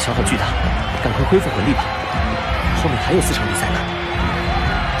这场你消耗巨大，赶快恢复魂力吧。后面还有4场比赛呢，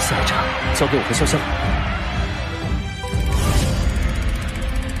下一场交给我和潇潇。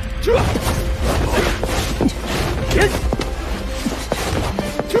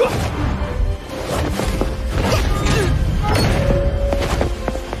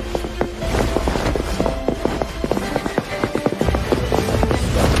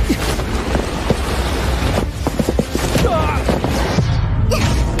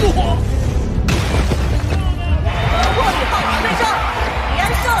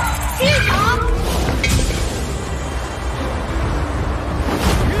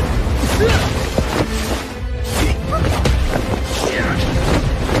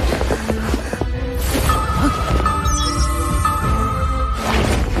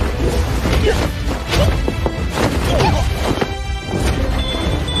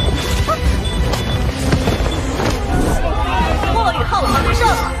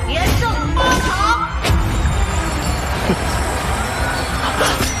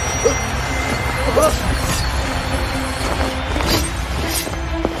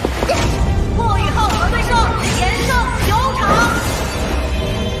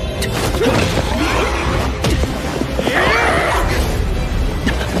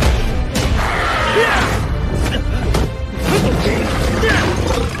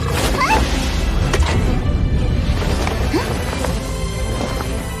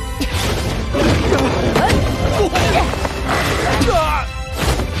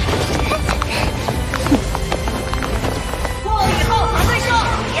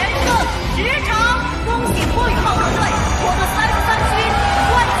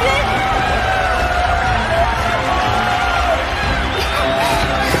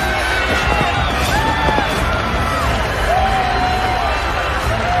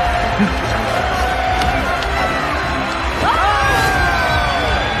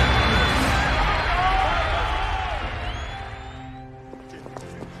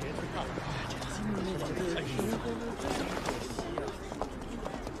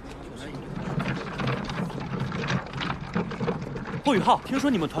霍雨浩，听说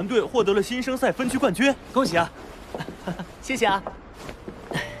你们团队获得了新生赛分区冠军，恭喜啊！谢谢啊。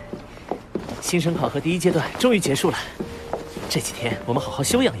新生考核第1阶段终于结束了，这几天我们好好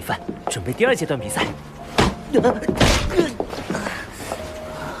休养一番，准备第2阶段比赛。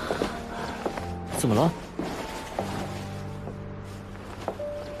怎么了？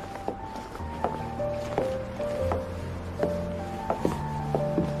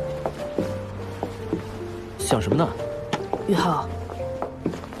想什么呢？雨浩，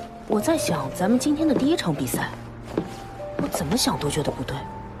我在想咱们今天的第1场比赛，我怎么想都觉得不对。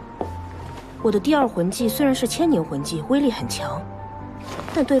我的第2魂技虽然是千年魂技，威力很强，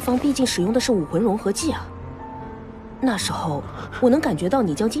但对方毕竟使用的是武魂融合技啊。那时候我能感觉到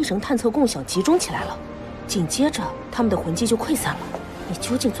你将精神探测共享集中起来了，紧接着他们的魂技就溃散了。你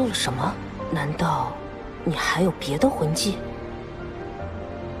究竟做了什么？难道你还有别的魂技？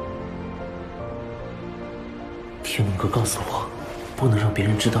天龙哥告诉我，不能让别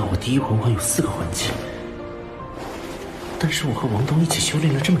人知道我第1魂环有4个魂技。但是我和王东一起修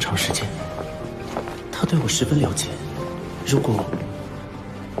炼了这么长时间，他对我十分了解。如果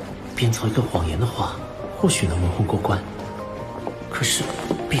编造一个谎言的话，或许能蒙混过关，可是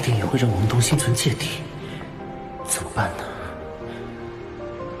必定也会让王东心存芥蒂。怎么办呢？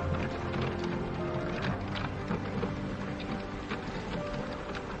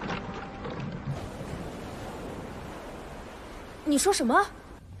你说什么？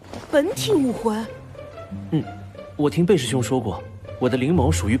本体武魂？我听贝师兄说过，我的灵眸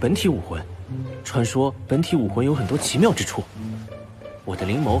属于本体武魂。传说本体武魂有很多奇妙之处，我的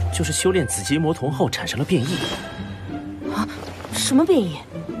灵眸就是修炼紫极魔瞳后产生了变异。啊？什么变异？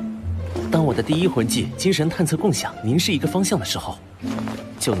当我的第1魂技精神探测共享凝视一个方向的时候，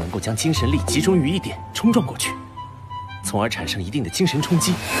就能够将精神力集中于一点，冲撞过去，从而产生一定的精神冲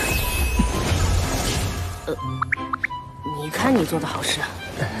击。你看你做的好事，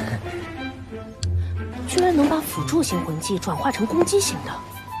居然能把辅助型魂技转化成攻击型的，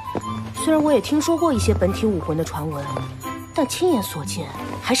虽然我也听说过一些本体武魂的传闻，但亲眼所见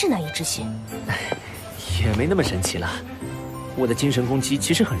还是难以置信。也没那么神奇了。我的精神攻击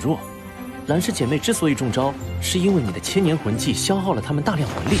其实很弱，蓝氏姐妹之所以中招，是因为你的千年魂技消耗了她们大量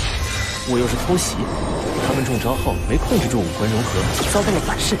魂力，我又是偷袭，她们中招后没控制住武魂融合，遭到了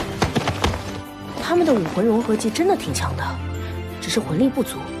反噬。他们的武魂融合技真的挺强的，只是魂力不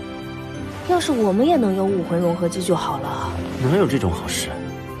足。要是我们也能有武魂融合技就好了。哪有这种好事？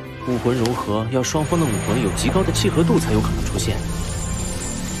武魂融合要双方的武魂有极高的契合度才有可能出现。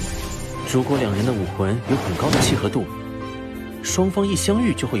如果两人的武魂有很高的契合度，双方一相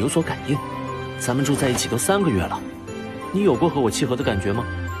遇就会有所感应。咱们住在一起都3个月了，你有过和我契合的感觉吗？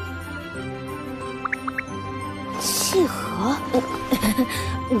契合？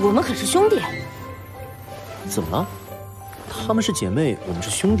我们可是兄弟。怎么了？她们是姐妹，我们是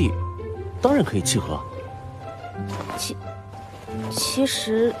兄弟，当然可以契合。其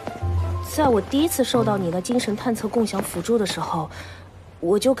实，在我第一次受到你的精神探测共享辅助的时候，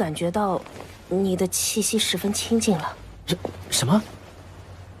我就感觉到你的气息十分亲近了。什么？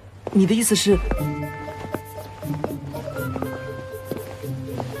你的意思是？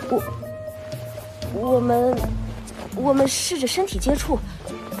我们试着身体接触，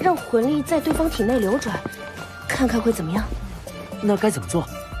让魂力在对方体内流转，看看会怎么样。那该怎么做？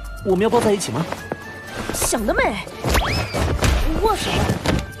我们要抱在一起吗？想得美！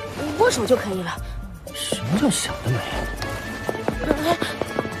握手就可以了。什么叫想得美？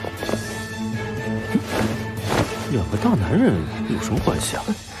两个大男人有什么关系啊？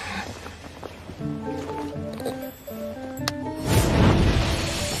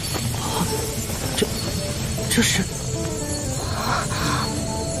这是……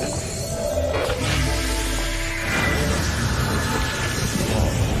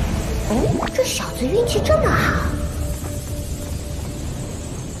哦，这小子运气这么好。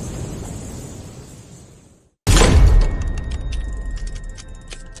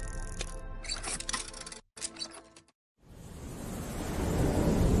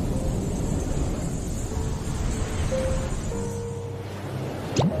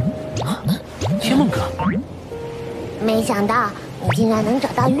没想到你竟然能找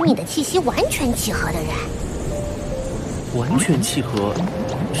到与你的气息完全契合的人。完全契合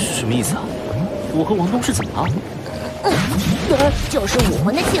是什么意思啊？我和王东是怎么了？就是武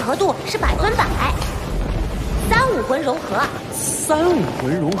魂的契合度是100%，3武魂融合。3武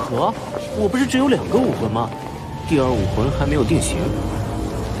魂融合？我不是只有2个武魂吗？第2武魂还没有定型。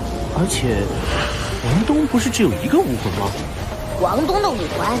而且，王东不是只有1个武魂吗？王东的武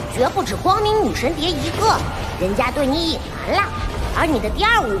魂绝不止光明女神蝶一个，人家对你隐瞒了。而你的第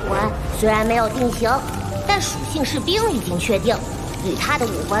2武魂虽然没有定型，但属性士兵已经确定，与他的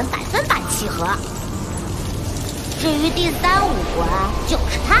武魂100%契合。至于第3武魂，就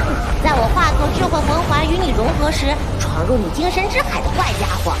是他，在我化作智慧魂环与你融合时，闯入你精神之海的怪家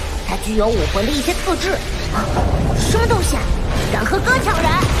伙。他具有武魂的一些特质。什么东西啊？敢和哥抢人？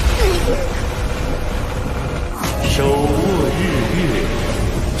手握日月，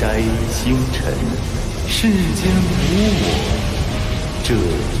摘星辰，世间无我这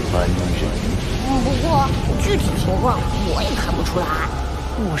般人。不过具体情况我也看不出来。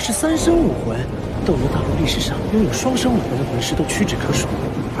我是3生武魂，斗罗大陆历史上拥有双生武魂的魂师都屈指可数，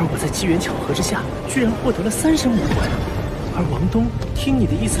而我在机缘巧合之下，居然获得了3生武魂。而王东，听你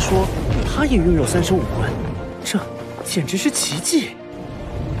的意思说，他也拥有3生武魂，这简直是奇迹。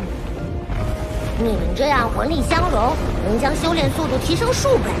你们这样魂力相融，能将修炼速度提升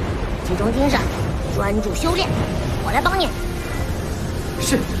数倍。集中精神，专注修炼，我来帮你。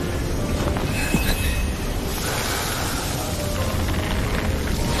是。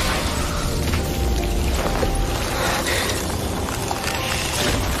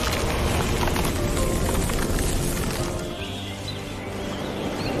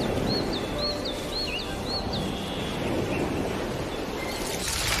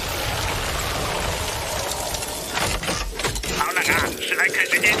史莱克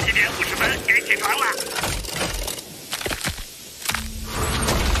时间7点50分，该起床了。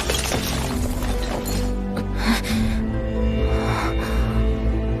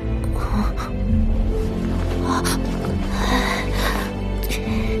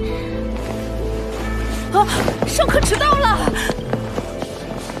上课迟到了！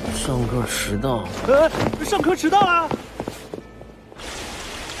上课迟到？上课迟到了！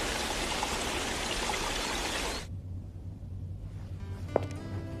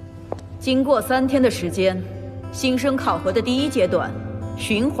经过3天的时间，新生考核的第1阶段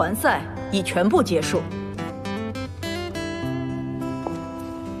循环赛已全部结束。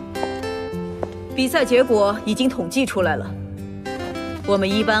比赛结果已经统计出来了，我们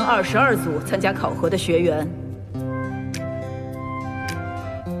一班22组参加考核的学员，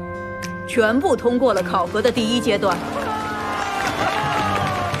全部通过了考核的第1阶段。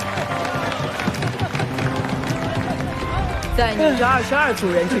在你这22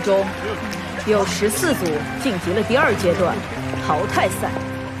组人之中，有14组晋级了第2阶段淘汰赛。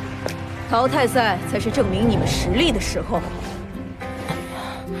淘汰赛才是证明你们实力的时候。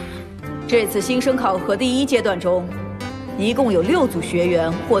这次新生考核第1阶段中，一共有6组学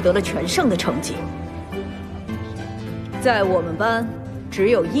员获得了全胜的成绩。在我们班只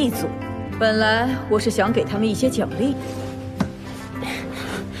有1组，本来我是想给他们一些奖励，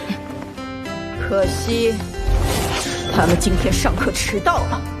可惜他们今天上课迟到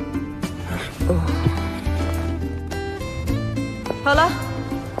了。好了，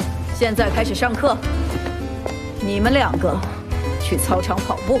现在开始上课。你们2个去操场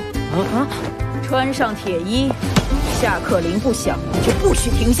跑步，穿上铁衣，下课铃不响就不许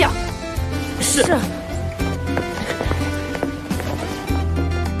停下。是。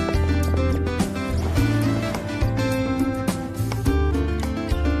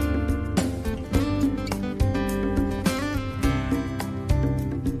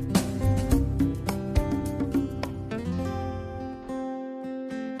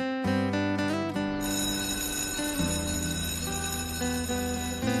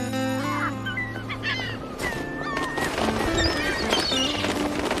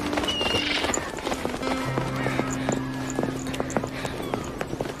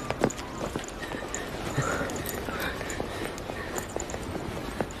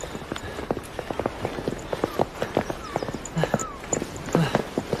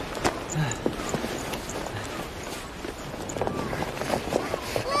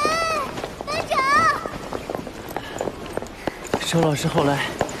周老师后来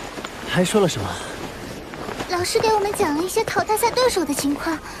还说了什么？老师给我们讲了一些淘汰赛对手的情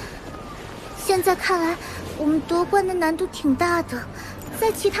况。现在看来，我们夺冠的难度挺大的。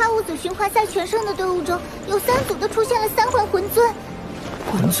在其他5组循环赛全胜的队伍中，有3组都出现了3环魂尊。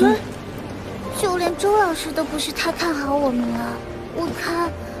魂尊？就连周老师都不是太看好我们了。我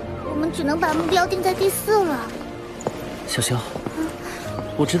看，我们只能把目标定在第4了。潇潇，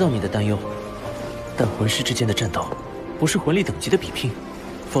我知道你的担忧，但魂师之间的战斗不是魂力等级的比拼，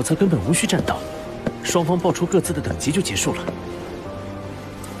否则根本无需战斗，双方报出各自的等级就结束了。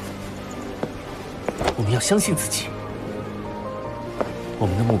我们要相信自己，我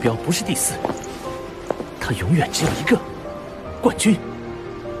们的目标不是第4，它永远只有一个——冠军。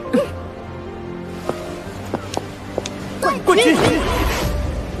冠军！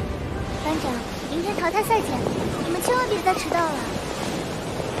班长，明天淘汰赛见，你们千万别再迟到了。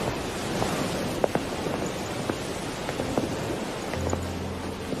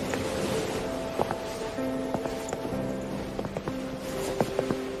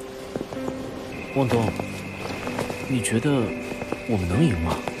汪东，你觉得我们能赢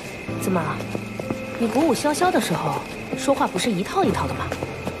吗？怎么，你鼓舞潇潇的时候说话不是一套一套的吗？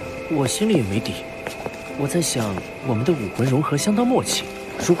我心里也没底。我在想，我们的武魂融合相当默契，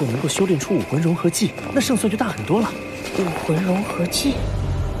如果能够修炼出武魂融合技，那胜算就大很多了。武魂融合技？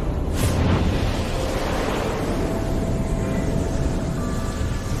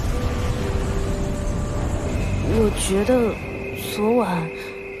我觉得昨晚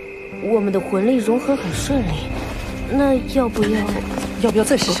我们的魂力融合很顺利，那要不要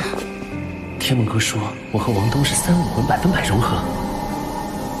再试试？天梦哥说我和王东是3武魂100%融合，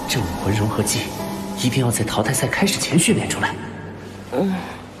这武魂融合技一定要在淘汰赛开始前训练出来。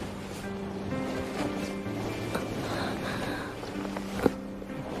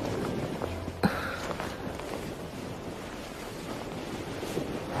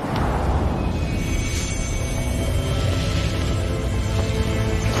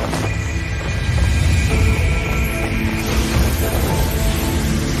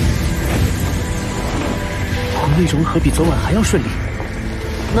魂力融合比昨晚还要顺利，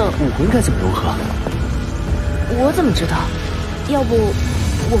那武魂该怎么融合？我怎么知道？要不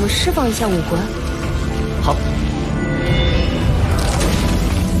我们释放一下武魂？好。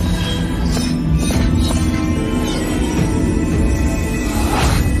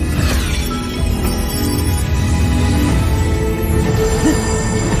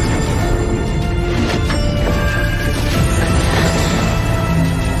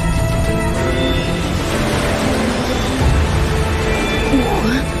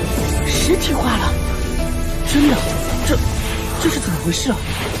体化了，真的？这是怎么回事啊？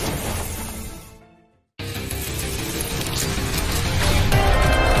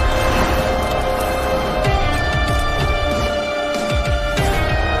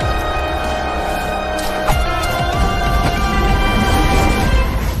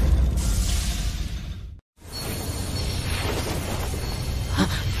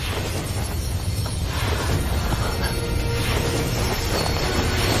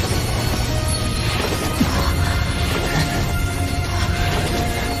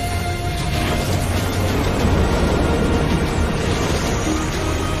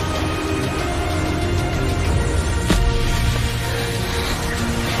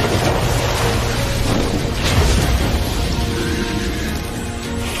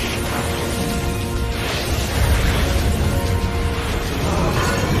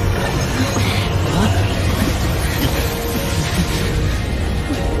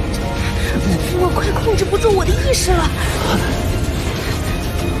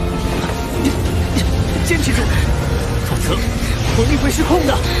失控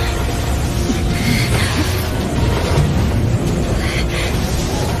的。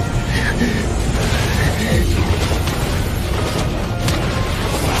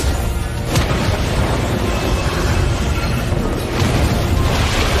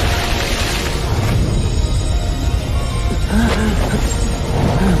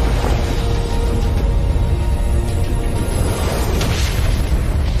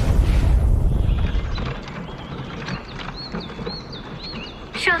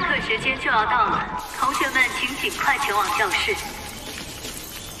上课时间就要到了，同学们请尽快前往教室。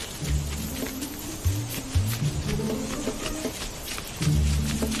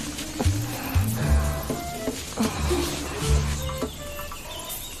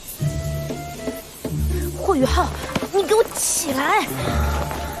霍雨浩，你给我起来！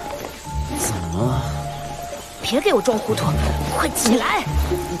怎么了？别给我装糊涂，快起来！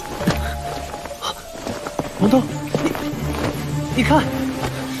王东，你看。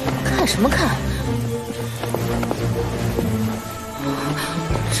看什么看？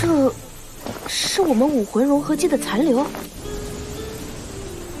这是我们武魂融合技的残留。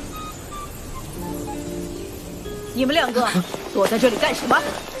你们两个躲在这里干什么？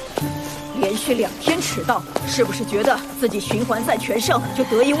连续2天迟到，是不是觉得自己循环赛全胜就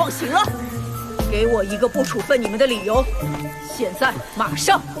得意忘形了？给我一个不处分你们的理由！现在马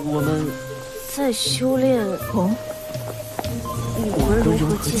上！我们在修炼武魂融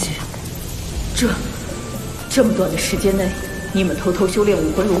合技。这么短的时间内，你们偷偷修炼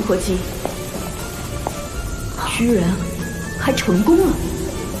武魂融合技，居然还成功了，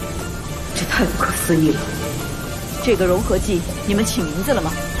这太不可思议了！这个融合技你们起名字了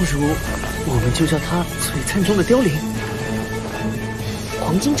吗？不如我们就叫它璀璨中的凋零。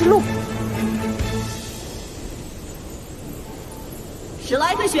黄金之路。史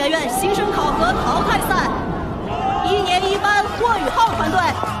莱克学院新生考核淘汰赛，1年1班霍雨浩团队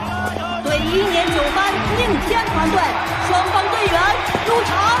对1年9班宁天团队，双方队员入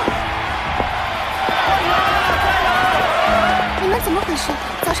场。你们怎么回事？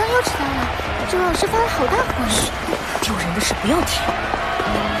早上又迟到了，周老师发了好大火。丢人的事不要提。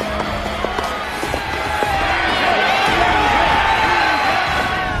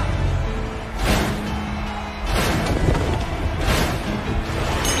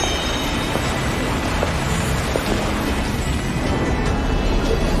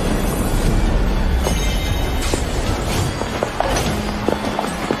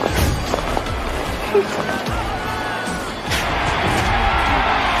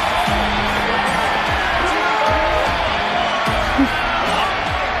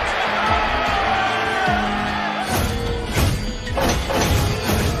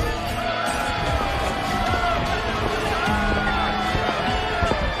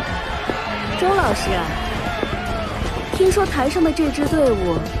周老师啊，听说台上的这支队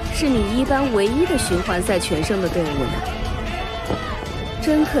伍是你1班唯一的循环赛全胜的队伍呢，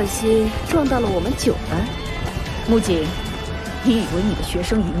真可惜撞到了我们9班。木槿，你以为你的学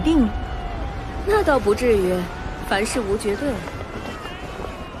生赢定了？那倒不至于，凡事无绝对。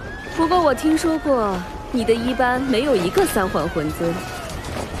不过我听说过你的1班没有一个3环魂尊，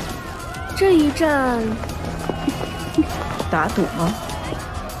这一战打赌吗？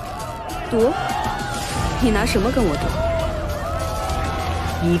赌？你拿什么跟我赌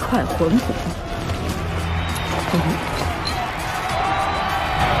？1块魂骨。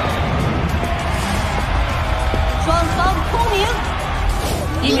双方通明。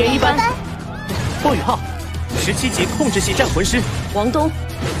1年1班，霍雨浩，17级控制系战魂师；王东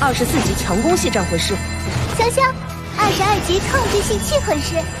，24级强攻系战魂师；潇潇，22级控制系气魂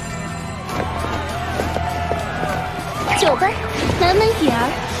师；9班，南门雨儿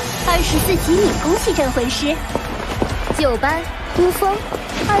，24级敏攻系战魂师；9班，孤峰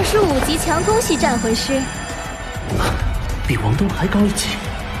，25级强攻系战魂师。比王东还高1级。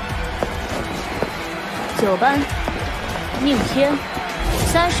9班，宁天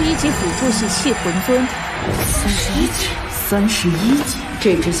，31级辅助系气魂尊。31级。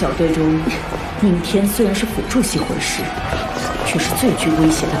这支小队中，宁天虽然是辅助系魂师，却是最具威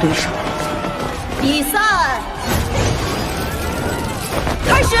胁的对手。比赛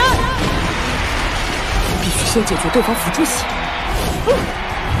开始！必须先解决对方辅助系。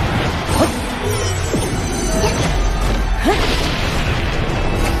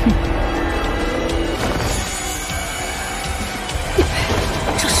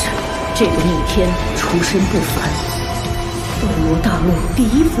这个宁天出身不凡，斗罗大陆第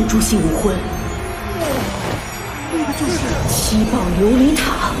1辅助系武魂，那个就是7宝琉璃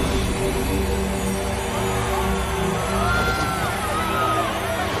塔。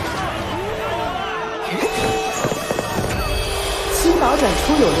7宝转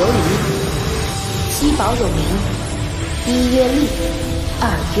出有琉璃，七宝有名，一曰力，二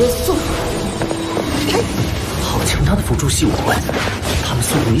曰速。好强大的辅助系武魂，他们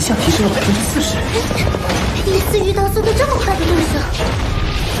速度一下提升了40%。第一次遇到速度这么快的对手。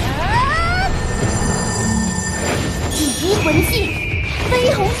第一魂技，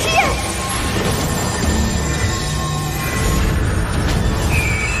飞鸿之刃。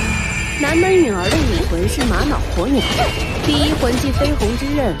南门允儿的武魂是玛瑙火鸟，第一魂技飞鸿之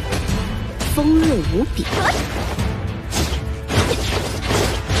刃，锋锐无比。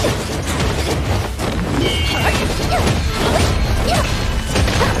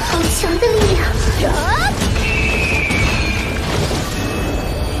好强的力量！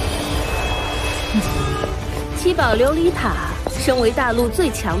七宝琉璃塔身为大陆最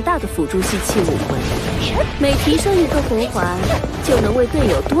强大的辅助系器武魂，每提升一个魂环，就能为队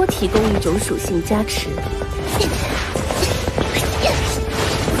友多提供一种属性加持。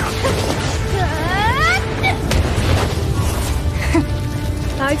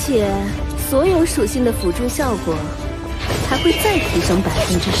而且所有属性的辅助效果还会再提升10%。